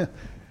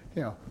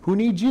 who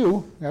needs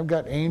you? I've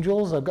got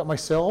angels, I've got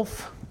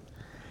myself.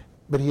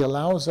 But he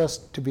allows us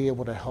to be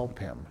able to help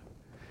him.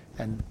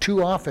 And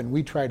too often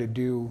we try to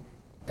do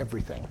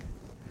everything.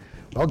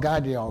 Well,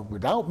 God,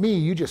 without me,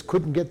 you just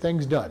couldn't get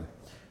things done.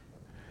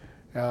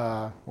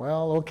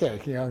 Well, okay,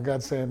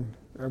 God's saying,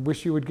 I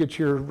wish you would get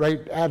your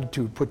right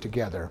attitude put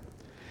together.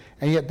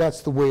 And yet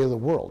that's the way of the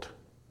world.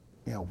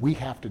 We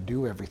have to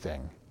do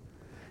everything.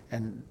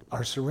 And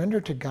our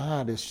surrender to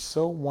God is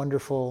so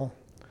wonderful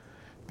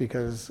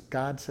because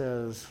God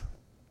says,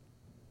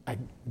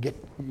 I'm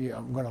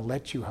going to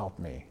let you help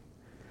me.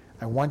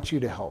 I want you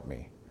to help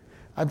me.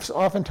 I've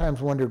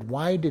oftentimes wondered,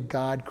 why did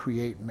God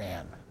create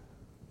man?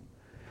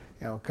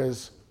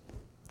 Because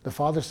the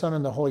Father, Son,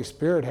 and the Holy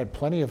Spirit had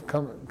plenty of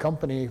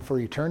company for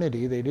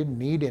eternity. They didn't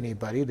need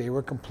anybody. They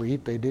were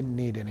complete. They didn't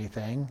need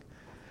anything.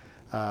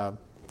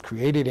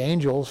 Created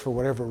angels for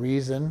whatever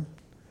reason.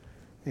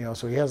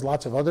 So he has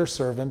lots of other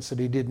servants that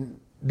he didn't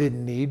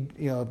need.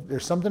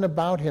 There's something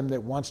about him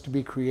that wants to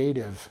be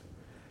creative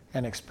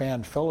and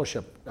expand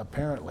fellowship,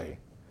 apparently.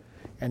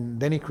 And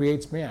then he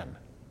creates man.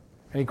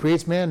 And he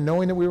creates man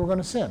knowing that we were going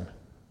to sin.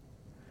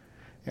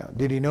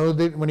 Did he know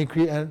that when he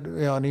created,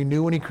 and he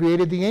knew when he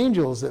created the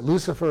angels that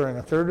Lucifer and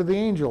a third of the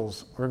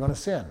angels were going to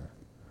sin?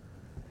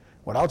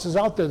 What else is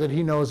out there that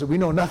he knows that we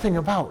know nothing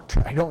about?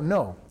 I don't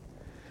know.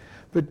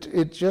 But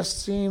it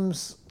just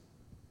seems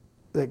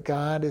that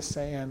God is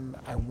saying,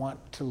 I want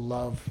to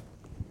love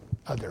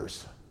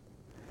others.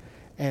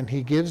 And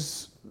he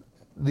gives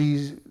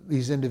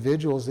these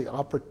individuals the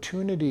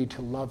opportunity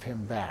to love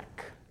him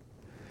back.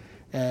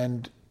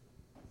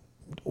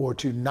 Or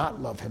to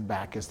not love him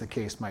back, as the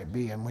case might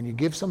be. And when you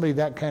give somebody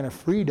that kind of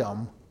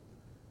freedom,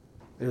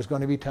 there's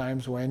going to be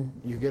times when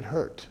you get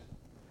hurt.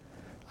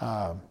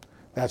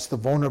 That's the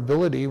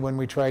vulnerability when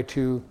we try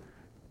to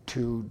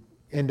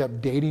end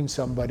up dating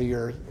somebody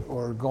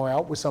or go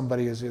out with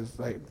somebody is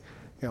like,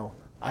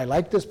 I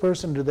like this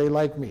person, do they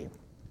like me?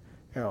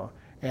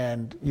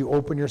 And you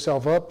open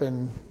yourself up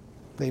and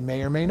they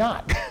may or may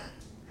not.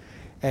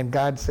 And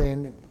God's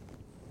saying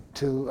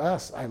to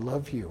us, I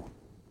love you.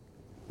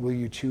 Will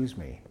you choose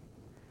me?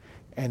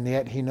 And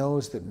yet he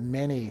knows that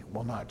many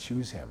will not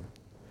choose him.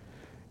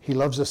 He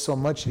loves us so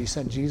much that he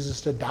sent Jesus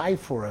to die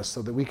for us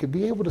so that we could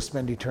be able to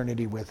spend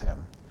eternity with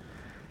him.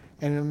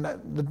 And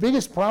the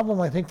biggest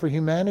problem, I think, for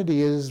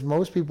humanity is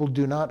most people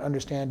do not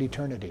understand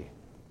eternity.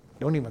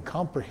 Don't even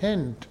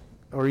comprehend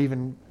or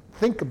even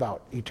think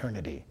about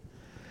eternity.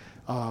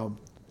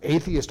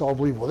 Atheists all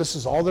believe, well, this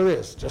is all there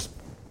is, just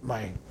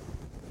my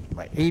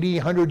 80,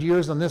 100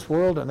 years on this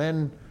world, and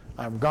then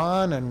I'm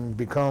gone and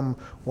become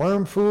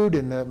worm food,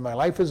 and my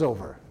life is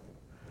over.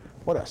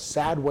 What a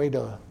sad way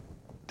to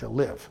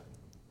live.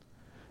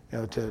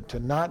 To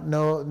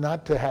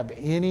not to have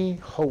any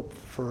hope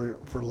for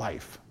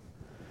life.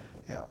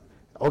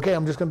 Okay,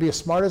 I'm just going to be as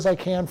smart as I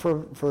can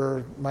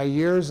for my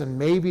years, and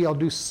maybe I'll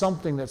do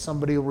something that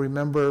somebody will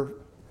remember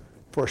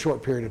for a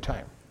short period of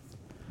time.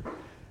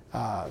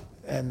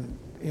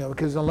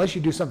 Because unless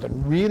you do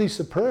something really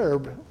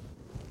superb,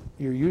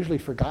 you're usually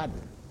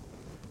forgotten.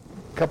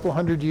 A couple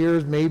hundred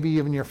years, maybe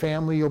even your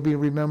family, you'll be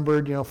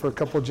remembered, for a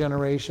couple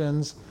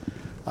generations.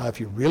 If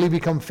you really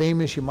become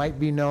famous, you might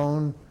be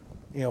known,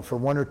 for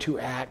one or two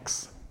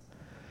acts.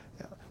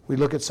 We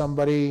look at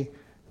somebody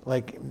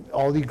like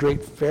all the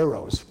great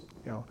pharaohs.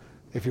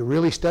 If you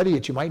really study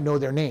it, you might know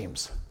their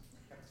names.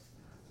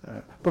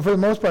 But for the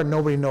most part,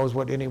 nobody knows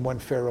what any one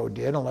pharaoh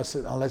did unless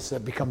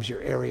that becomes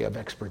your area of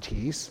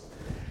expertise.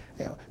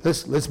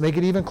 Let's make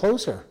it even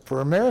closer.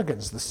 For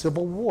Americans, the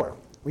Civil War.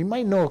 We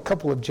might know a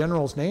couple of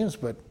generals' names,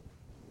 but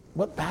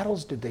what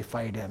battles did they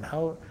fight in?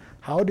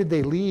 How did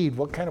they lead?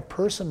 What kind of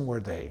person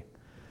were they?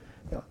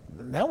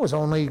 That was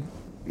only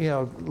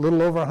a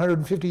little over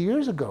 150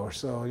 years ago or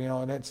so.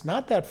 And it's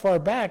not that far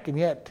back, and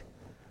yet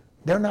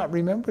they're not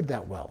remembered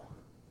that well.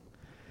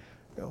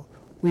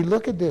 We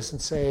look at this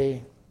and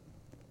say,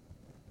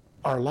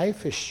 our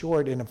life is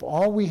short, and if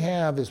all we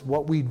have is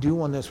what we do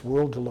on this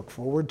world to look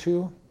forward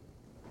to,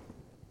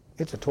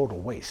 it's a total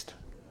waste.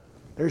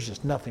 There's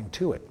just nothing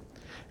to it.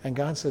 And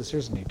God says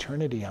there's an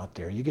eternity out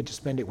there. You get to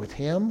spend it with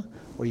him,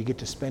 or you get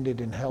to spend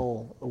it in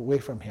hell away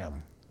from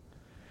him.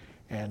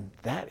 And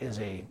that is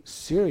a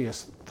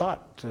serious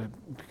thought to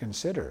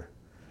consider.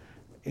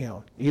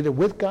 Either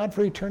with God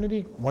for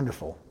eternity,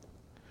 wonderful,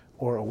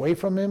 or away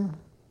from him,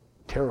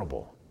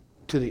 terrible,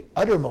 to the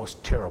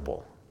uttermost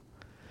terrible.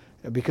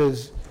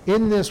 Because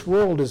in this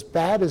world, as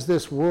bad as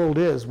this world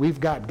is,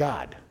 we've got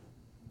God.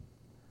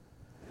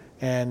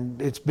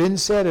 And it's been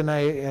said, and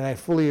I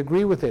fully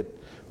agree with it,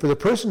 for the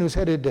person who's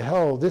headed to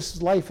hell,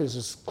 this life is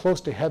as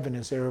close to heaven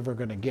as they're ever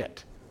going to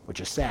get,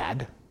 which is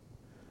sad.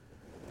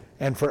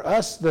 And for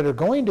us that are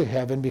going to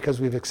heaven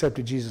because we've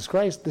accepted Jesus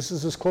Christ, this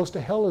is as close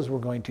to hell as we're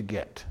going to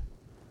get,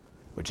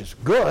 which is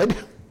good,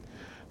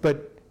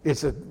 but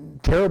it's a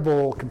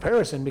terrible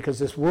comparison because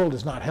this world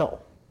is not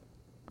hell.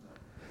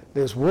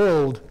 This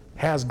world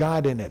has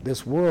God in it.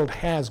 This world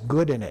has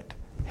good in it.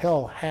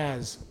 Hell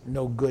has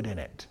no good in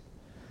it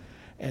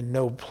and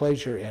no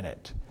pleasure in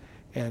it.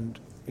 And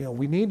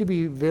we need to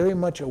be very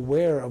much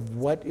aware of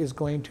what is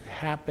going to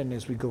happen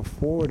as we go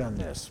forward on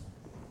this.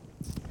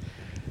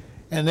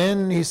 And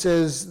then he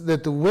says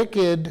that the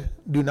wicked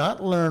do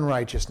not learn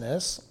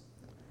righteousness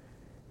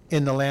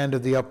in the land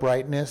of the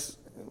uprightness,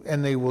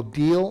 and they will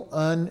deal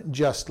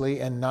unjustly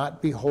and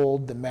not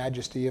behold the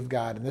majesty of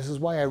God. And this is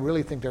why I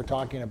really think they're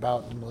talking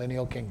about the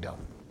millennial kingdom.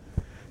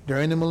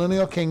 During the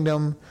millennial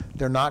kingdom,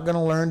 they're not going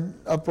to learn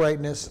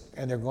uprightness,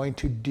 and they're going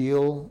to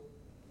deal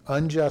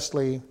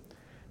unjustly,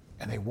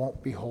 and they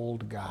won't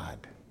behold God.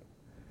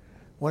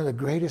 One of the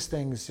greatest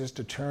things is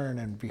to turn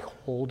and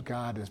behold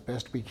God as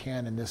best we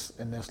can in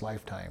this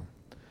lifetime.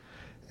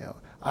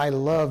 I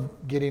love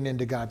getting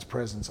into God's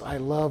presence. I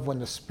love when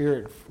the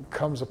Spirit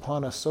comes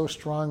upon us so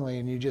strongly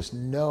and you just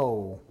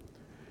know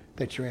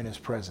that you're in his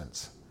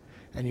presence.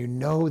 And you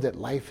know that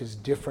life is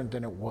different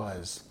than it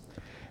was.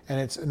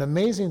 And it's an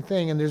amazing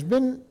thing. And there's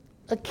been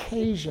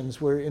occasions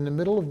where in the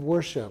middle of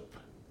worship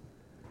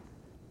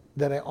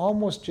that I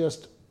almost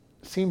just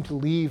seem to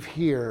leave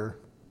here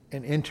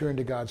and enter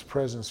into God's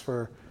presence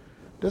for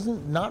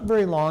not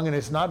very long, and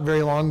it's not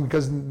very long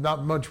because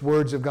not much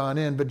words have gone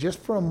in, but just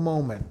for a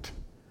moment,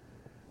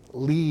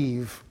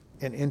 leave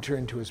and enter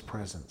into his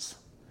presence.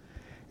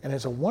 And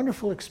it's a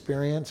wonderful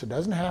experience. It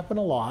doesn't happen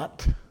a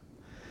lot,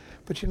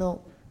 but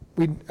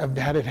I've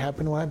had it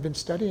happen when I've been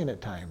studying at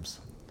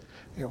times.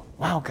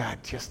 Wow,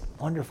 God, just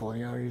wonderful.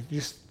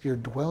 You're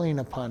dwelling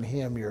upon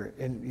him.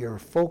 You're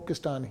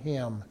focused on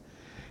him,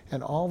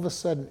 and all of a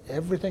sudden,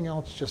 everything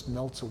else just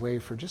melts away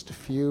for just a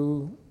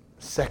few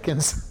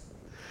seconds,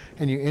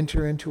 and you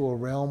enter into a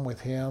realm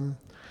with him.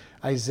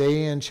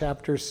 Isaiah in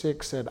chapter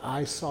 6 said,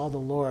 I saw the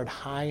Lord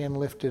high and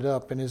lifted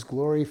up, and his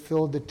glory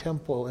filled the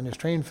temple, and his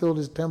train filled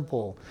his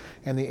temple.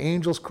 And the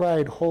angels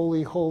cried,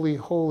 Holy, holy,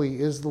 holy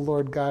is the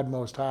Lord God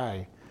Most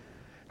High.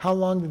 How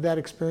long did that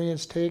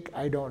experience take?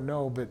 I don't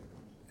know, but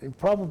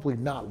probably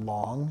not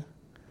long.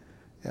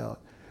 You know,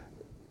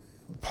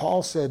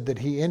 Paul said that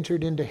he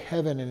entered into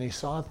heaven and he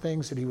saw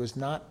things that he was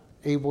not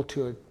able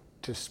to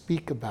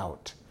speak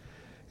about.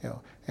 You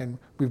know, and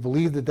we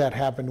believe that that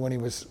happened when he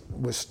was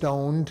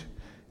stoned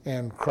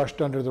and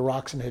crushed under the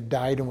rocks and had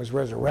died and was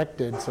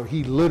resurrected. So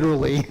he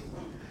literally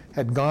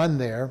had gone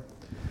there.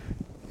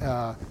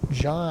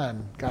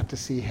 John got to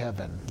see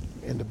heaven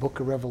in the book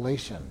of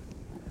Revelation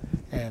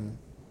and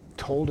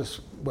told us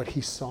what he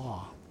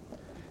saw.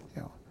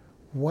 You know,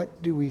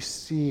 what do we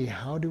see?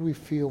 How do we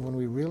feel when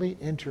we really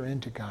enter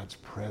into God's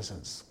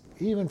presence,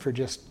 even for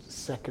just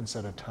seconds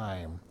at a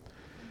time?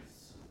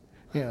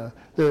 You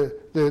know,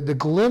 the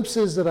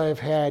glimpses that I've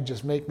had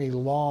just make me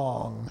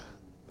long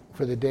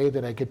for the day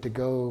that I get to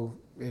go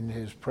in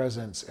his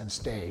presence and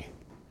stay.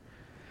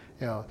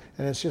 You know,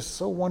 and it's just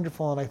so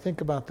wonderful. And I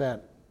think about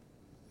that,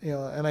 you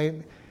know,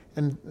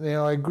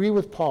 I agree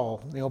with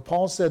Paul. You know,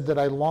 Paul said that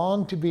I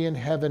long to be in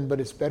heaven, but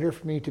it's better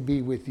for me to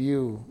be with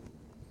you,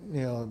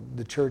 you know,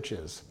 the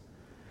churches.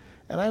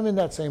 And I'm in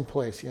that same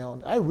place. You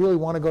know, I really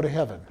want to go to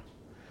heaven.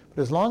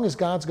 But as long as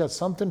God's got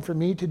something for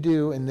me to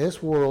do in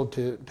this world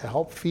to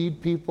help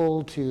feed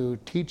people, to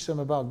teach them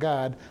about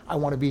God, I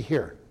want to be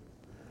here.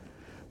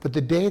 But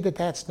the day that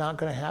that's not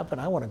going to happen,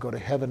 I want to go to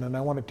heaven, and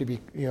I want it to be,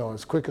 you know,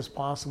 as quick as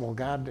possible.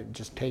 God,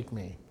 just take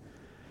me.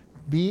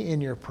 Be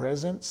in your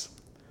presence.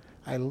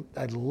 I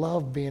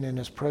love being in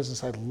his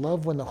presence. I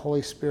love when the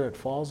Holy Spirit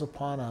falls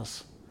upon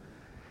us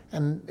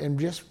and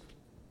just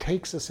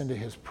takes us into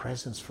his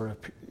presence for a,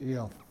 you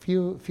know,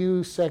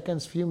 few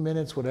seconds, few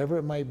minutes, whatever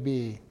it might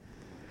be,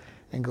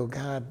 and go,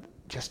 God,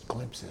 just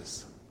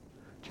glimpses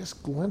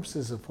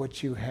of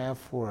what you have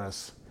for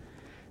us.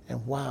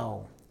 And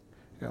wow,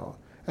 you know,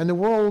 and the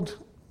world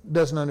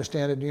doesn't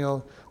understand it. You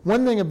know,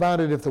 one thing about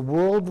it, if the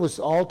world was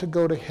all to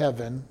go to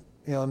heaven,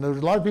 you know, and there's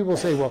a lot of people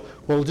say, well,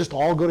 we'll just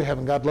all go to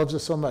heaven. God loves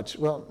us so much.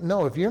 Well,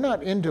 no, if you're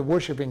not into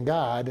worshiping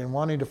God and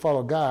wanting to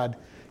follow God,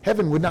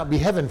 heaven would not be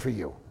heaven for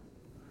you.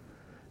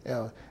 You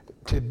know,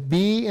 to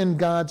be in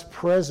God's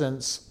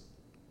presence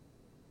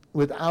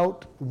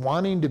without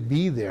wanting to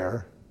be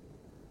there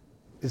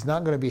is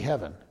not going to be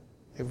heaven.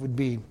 It would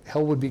be,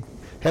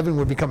 heaven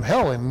would become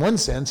hell in one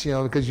sense, you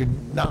know, because you're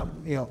not,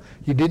 you know,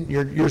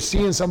 you're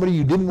seeing somebody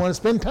you didn't want to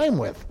spend time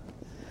with.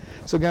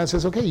 So God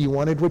says, okay, you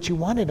wanted what you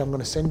wanted. I'm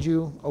going to send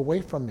you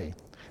away from me.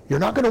 You're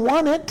not going to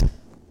want it.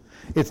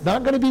 It's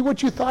not going to be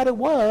what you thought it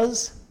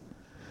was.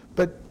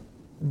 But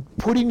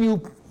putting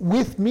you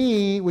with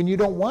me when you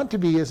don't want to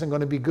be isn't going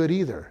to be good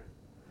either.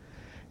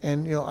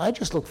 And, you know, I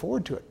just look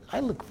forward to it. I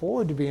look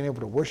forward to being able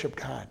to worship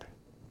God.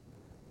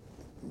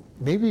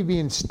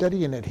 Maybe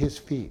studying at his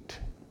feet.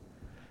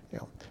 You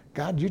know,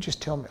 God, you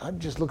just tell me, I'm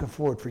just looking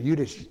forward for you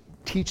to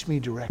teach me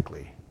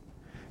directly.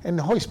 And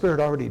the Holy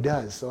Spirit already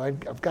does, so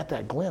I've got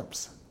that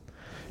glimpse.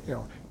 You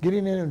know,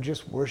 getting in and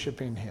just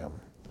worshiping him.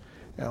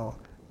 You know,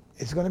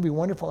 it's going to be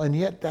wonderful, and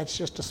yet that's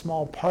just a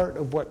small part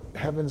of what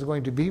heaven's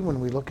going to be when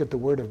we look at the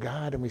Word of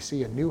God and we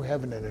see a new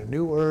heaven and a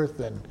new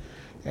earth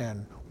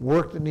and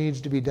work that needs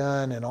to be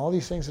done and all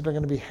these things that are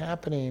going to be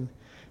happening.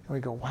 And we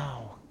go,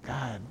 wow,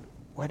 God,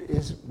 what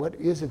is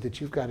it that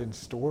you've got in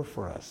store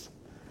for us?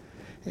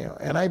 You know,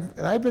 and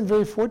I've been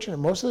very fortunate.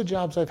 Most of the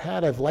jobs I've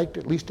had, I've liked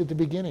at least at the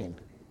beginning.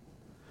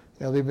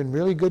 You know, they've been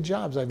really good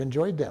jobs. I've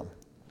enjoyed them.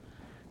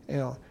 You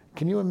know,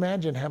 can you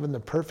imagine having the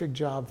perfect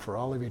job for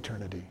all of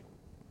eternity?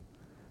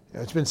 You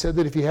know, it's been said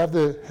that if you have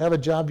a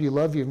job you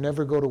love, you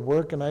never go to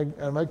work, and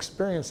I've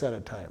experienced that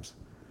at times.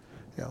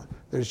 You know,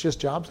 there's just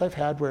jobs I've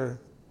had where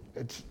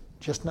it's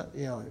just not,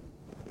 you know,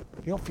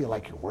 you don't feel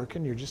like you're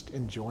working. You're just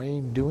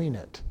enjoying doing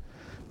it.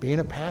 Being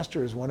a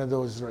pastor is one of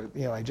those, you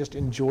know, I just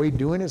enjoy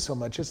doing it so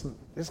much.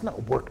 It's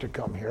not work to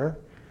come here.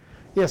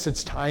 Yes,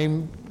 it's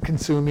time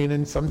consuming,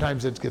 and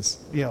sometimes it gets,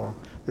 you know,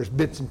 there's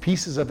bits and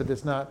pieces of it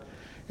that's not,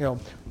 you know,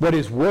 what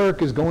is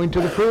work is going to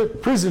the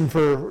prison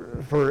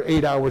for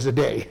 8 hours a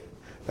day.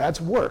 That's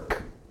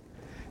work.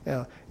 You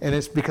know, and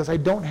it's because I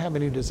don't have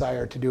any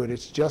desire to do it.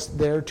 It's just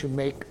there to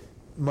make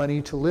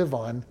money to live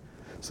on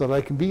so that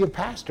I can be a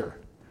pastor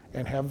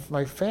and have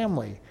my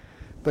family.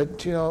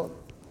 But, you know,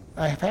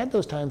 I've had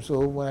those times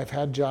though when I've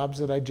had jobs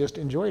that I just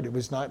enjoyed. It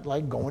was not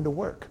like going to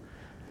work.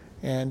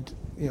 And,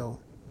 you know,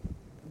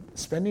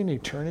 spending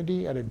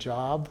eternity at a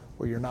job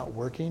where you're not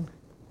working,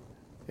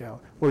 you know,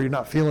 where you're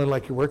not feeling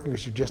like you're working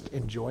because you're just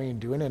enjoying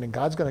doing it, and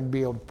God's going to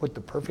be able to put the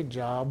perfect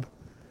job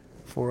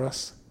for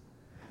us.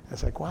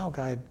 It's like, wow,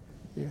 God,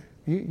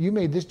 you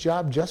made this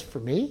job just for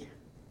me?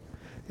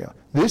 You know,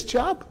 this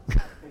job?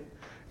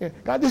 Yeah,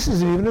 God, this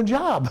isn't even a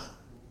job.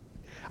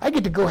 I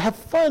get to go have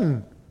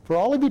fun for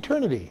all of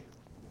eternity.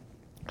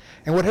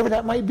 And whatever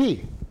that might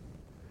be.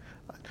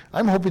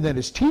 I'm hoping that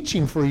it's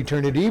teaching for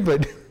eternity,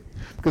 but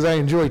because I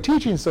enjoy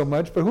teaching so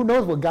much, but who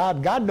knows what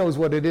God knows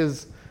what it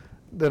is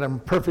that I'm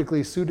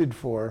perfectly suited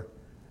for.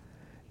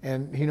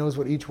 And he knows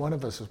what each one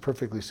of us is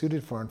perfectly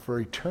suited for. And for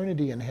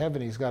eternity in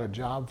heaven, he's got a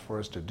job for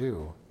us to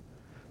do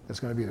that's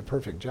going to be the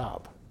perfect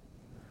job.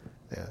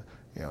 Yeah,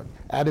 you know,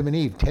 Adam and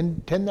Eve,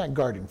 tend that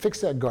garden,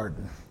 fix that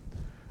garden.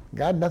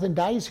 God, nothing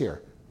dies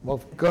here. Well,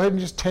 go ahead and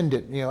just tend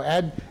it.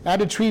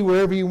 Add a tree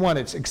wherever you want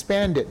it.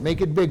 Expand it.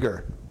 Make it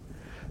bigger.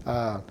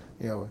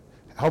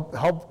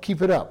 Help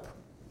keep it up.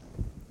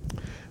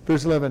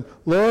 Verse 11,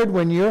 Lord,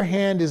 when your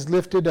hand is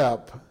lifted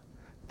up,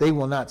 they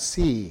will not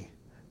see,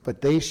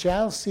 but they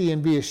shall see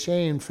and be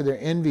ashamed for their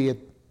envy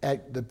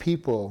at the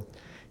people.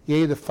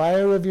 Yea, the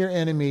fire of your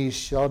enemies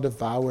shall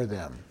devour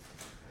them.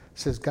 It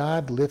says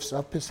God lifts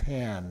up his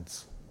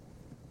hands,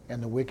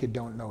 and the wicked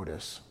don't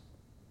notice.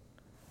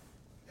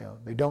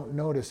 They don't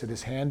notice that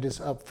his hand is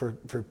up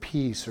for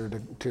peace or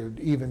to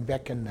even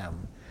beckon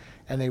them,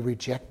 and they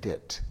reject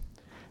it.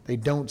 They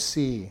don't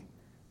see.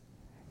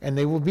 And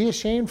they will be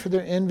ashamed for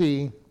their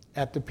envy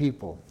at the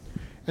people.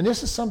 And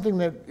this is something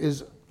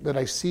that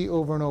I see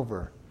over and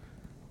over.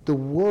 The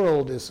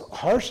world, as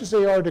harsh as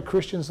they are to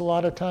Christians a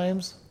lot of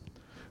times,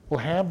 will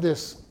have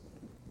this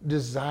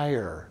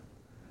desire.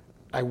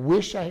 I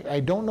wish, I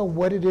don't know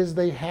what it is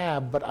they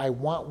have, but I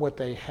want what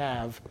they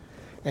have.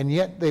 And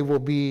yet they will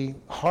be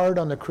hard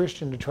on the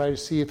Christian to try to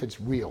see if it's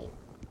real.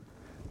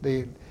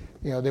 They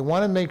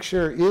want to make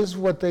sure, is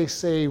what they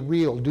say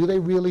real? Do they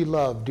really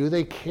love? Do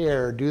they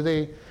care? Do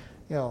they,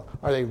 are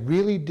they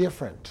really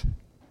different?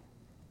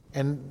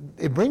 And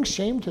it brings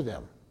shame to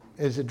them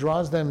as it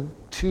draws them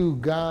to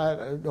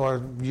God,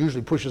 or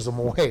usually pushes them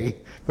away,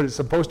 but it's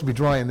supposed to be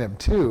drawing them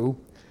too.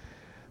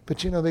 But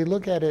they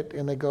look at it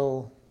and they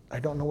go, I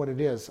don't know what it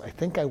is. I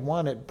think I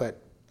want it,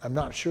 but I'm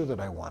not sure that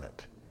I want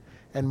it.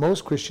 And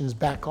most Christians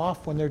back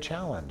off when they're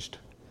challenged.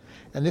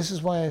 And this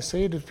is why I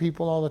say to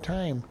people all the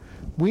time,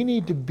 we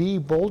need to be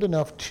bold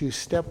enough to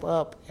step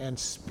up and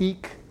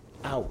speak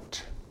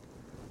out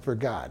for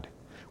God.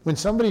 When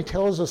somebody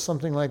tells us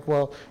something like,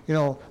 well,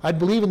 I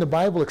believe in the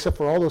Bible except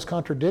for all those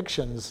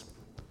contradictions.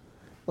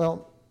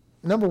 Well,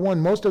 number one,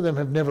 most of them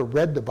have never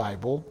read the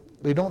Bible.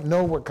 They don't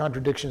know what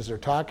contradictions they're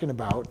talking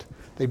about.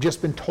 They've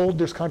just been told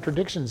there's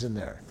contradictions in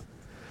there.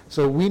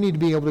 So we need to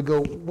be able to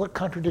go, what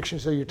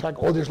contradictions are you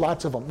talking? Oh, there's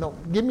lots of them. No,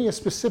 give me a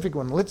specific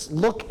one. Let's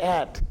look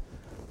at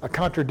a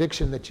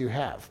contradiction that you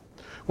have.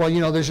 Well,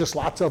 there's just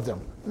lots of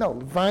them. No,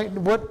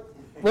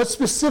 what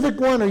specific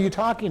one are you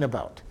talking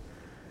about?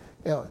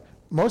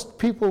 Most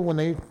people, when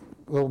they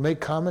will make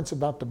comments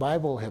about the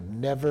Bible, have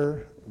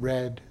never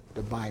read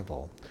the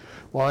Bible.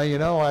 Well,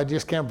 I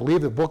just can't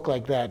believe a book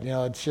like that.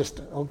 It's just,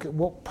 okay,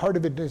 well, part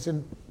of it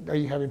are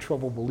you having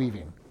trouble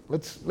believing?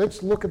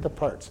 Let's look at the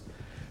parts.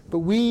 But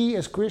we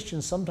as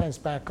Christians sometimes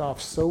back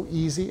off so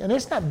easy, and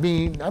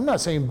I'm not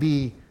saying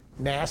be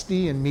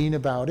nasty and mean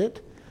about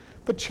it,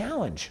 but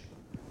challenge.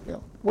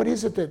 What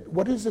is it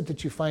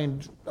that you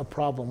find a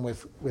problem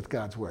with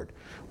God's word?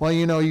 Well,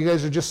 you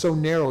guys are just so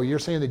narrow. You're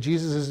saying that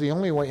Jesus is the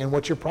only way, and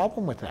what's your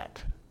problem with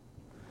that?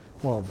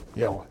 Well,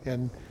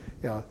 and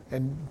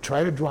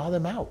try to draw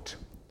them out.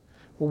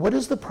 Well, what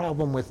is the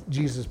problem with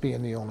Jesus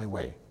being the only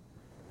way?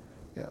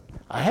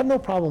 I have no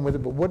problem with it,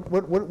 but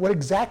what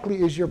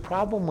exactly is your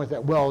problem with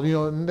that? Well,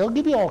 they'll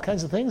give you all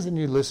kinds of things, and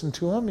you listen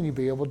to them, and you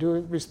be able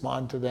to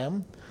respond to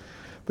them.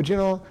 But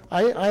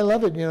I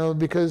love it,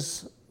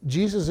 because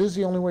Jesus is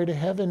the only way to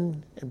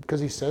heaven, because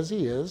he says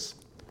he is,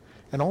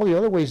 and all the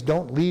other ways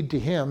don't lead to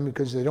him,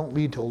 because they don't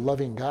lead to a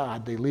loving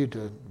God. They lead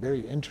to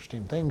very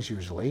interesting things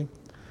usually.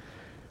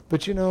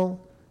 But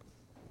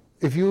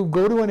if you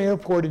go to an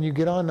airport and you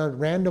get on a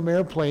random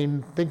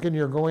airplane thinking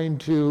you're going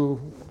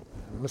to,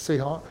 let's say,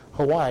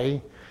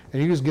 Hawaii,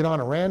 and you just get on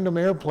a random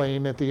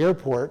airplane at the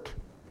airport,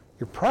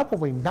 you're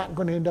probably not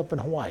going to end up in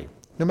Hawaii.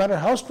 No matter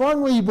how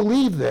strongly you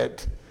believe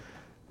that,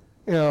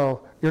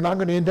 you're not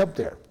going to end up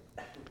there.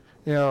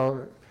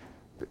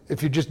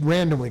 If you just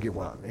randomly get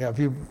one. If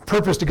you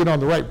purpose to get on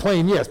the right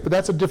plane, yes, but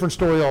that's a different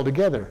story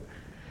altogether.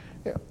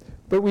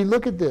 But we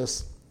look at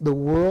this, the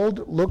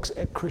world looks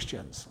at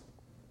Christians.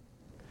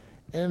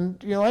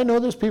 And, I know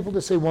there's people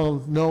that say,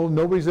 well, no,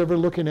 nobody's ever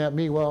looking at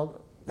me.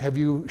 Well, have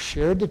you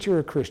shared that you're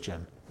a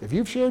Christian? If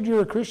you've shared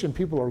you're a Christian,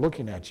 people are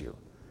looking at you.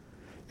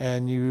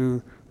 And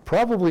you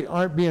probably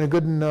aren't being a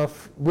good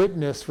enough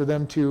witness for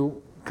them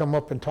to come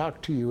up and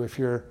talk to you if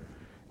you're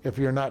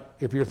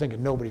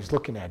thinking nobody's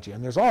looking at you.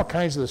 And there's all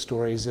kinds of the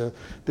stories.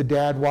 The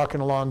dad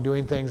walking along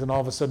doing things and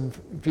all of a sudden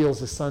feels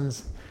his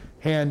son's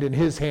hand in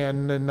his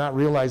hand and not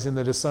realizing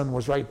that his son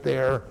was right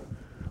there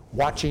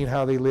watching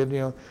how they lived.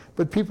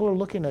 But people are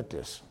looking at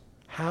this.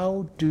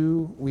 How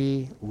do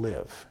we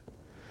live?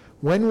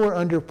 When we're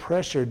under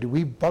pressure, do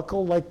we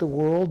buckle like the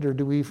world, or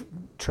do we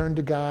turn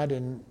to God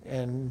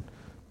and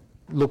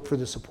look for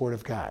the support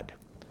of God?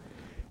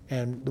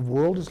 And the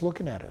world is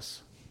looking at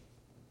us.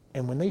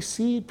 And when they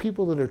see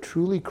people that are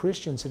truly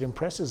Christians, it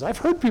impresses. I've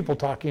heard people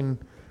talking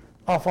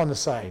off on the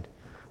side.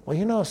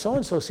 Well,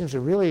 so-and-so seems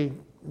to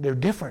they're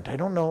different. I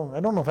don't know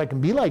if I can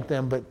be like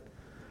them, but,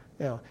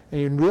 and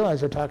you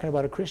realize they're talking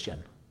about a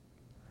Christian.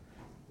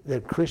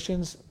 They're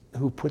Christians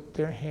who put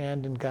their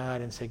hand in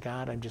God and say,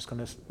 God, I'm just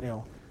going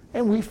to,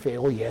 and we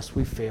fail. Yes,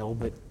 we fail,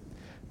 but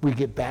we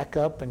get back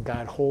up and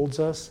God holds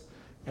us,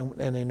 and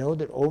they know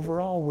that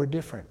overall we're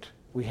different.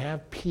 We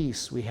have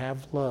peace, we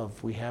have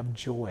love, we have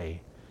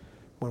joy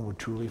when we're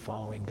truly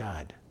following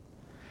God.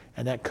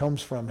 And that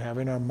comes from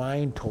having our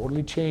mind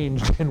totally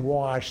changed and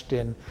washed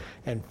and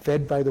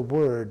fed by the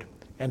Word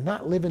and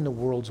not living the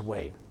world's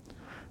way.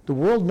 The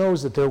world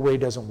knows that their way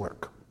doesn't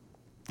work.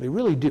 They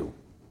really do.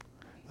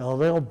 Now,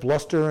 they'll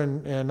bluster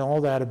and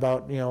all that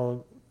about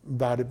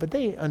it, but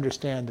they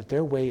understand that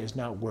their way is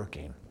not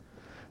working.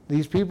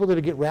 These people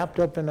that get wrapped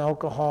up in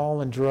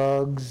alcohol and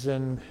drugs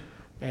and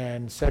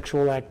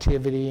sexual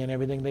activity and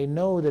everything, they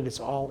know that it's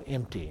all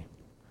empty.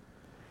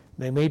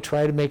 They may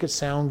try to make it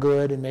sound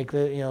good and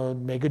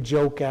make a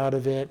joke out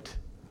of it,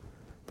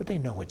 but they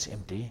know it's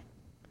empty.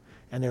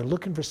 And they're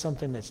looking for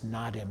something that's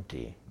not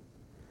empty.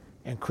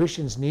 And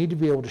Christians need to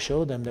be able to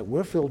show them that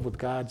we're filled with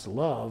God's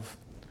love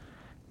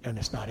and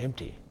it's not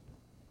empty.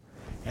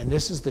 And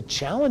this is the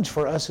challenge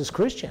for us as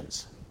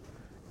Christians.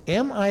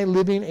 Am I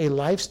living a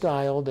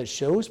lifestyle that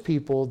shows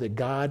people that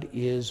God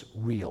is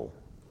real?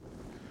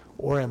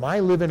 Or am I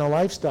living a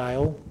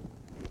lifestyle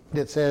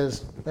that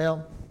says,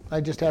 well,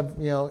 I just have,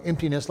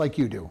 emptiness like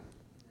you do?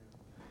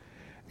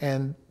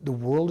 And the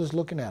world is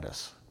looking at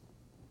us.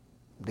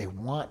 They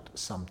want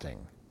something.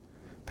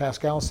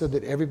 Pascal said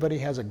that everybody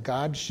has a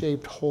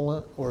God-shaped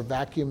hole or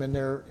vacuum in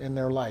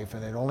their life,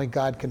 and that only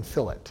God can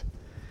fill it.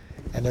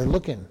 And they're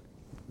looking.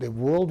 The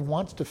world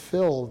wants to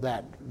fill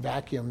that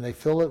vacuum. They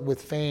fill it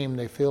with fame.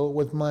 They fill it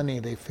with money.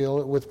 They fill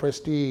it with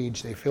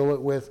prestige. They fill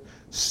it with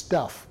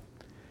stuff.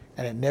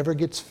 And it never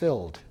gets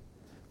filled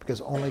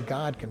because only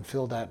God can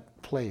fill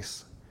that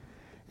place.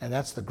 And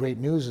that's the great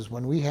news, is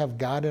when we have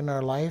God in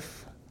our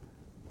life,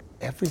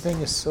 everything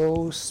is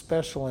so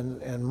special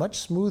and much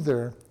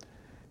smoother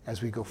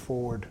as we go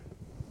forward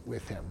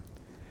with him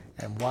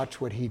and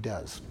watch what he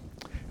does.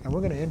 And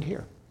we're going to end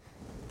here.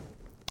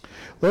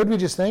 Lord, we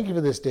just thank you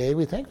for this day.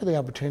 We thank you for the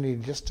opportunity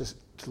just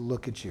to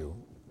look at you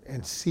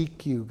and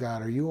seek you,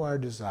 God. Are you our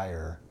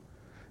desire?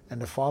 And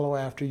to follow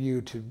after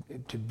you,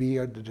 to be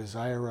the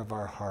desire of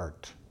our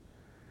heart.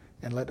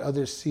 And let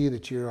others see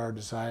that you're our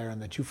desire and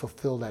that you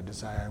fulfill that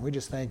desire. And we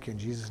just thank you in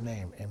Jesus'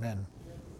 name. Amen.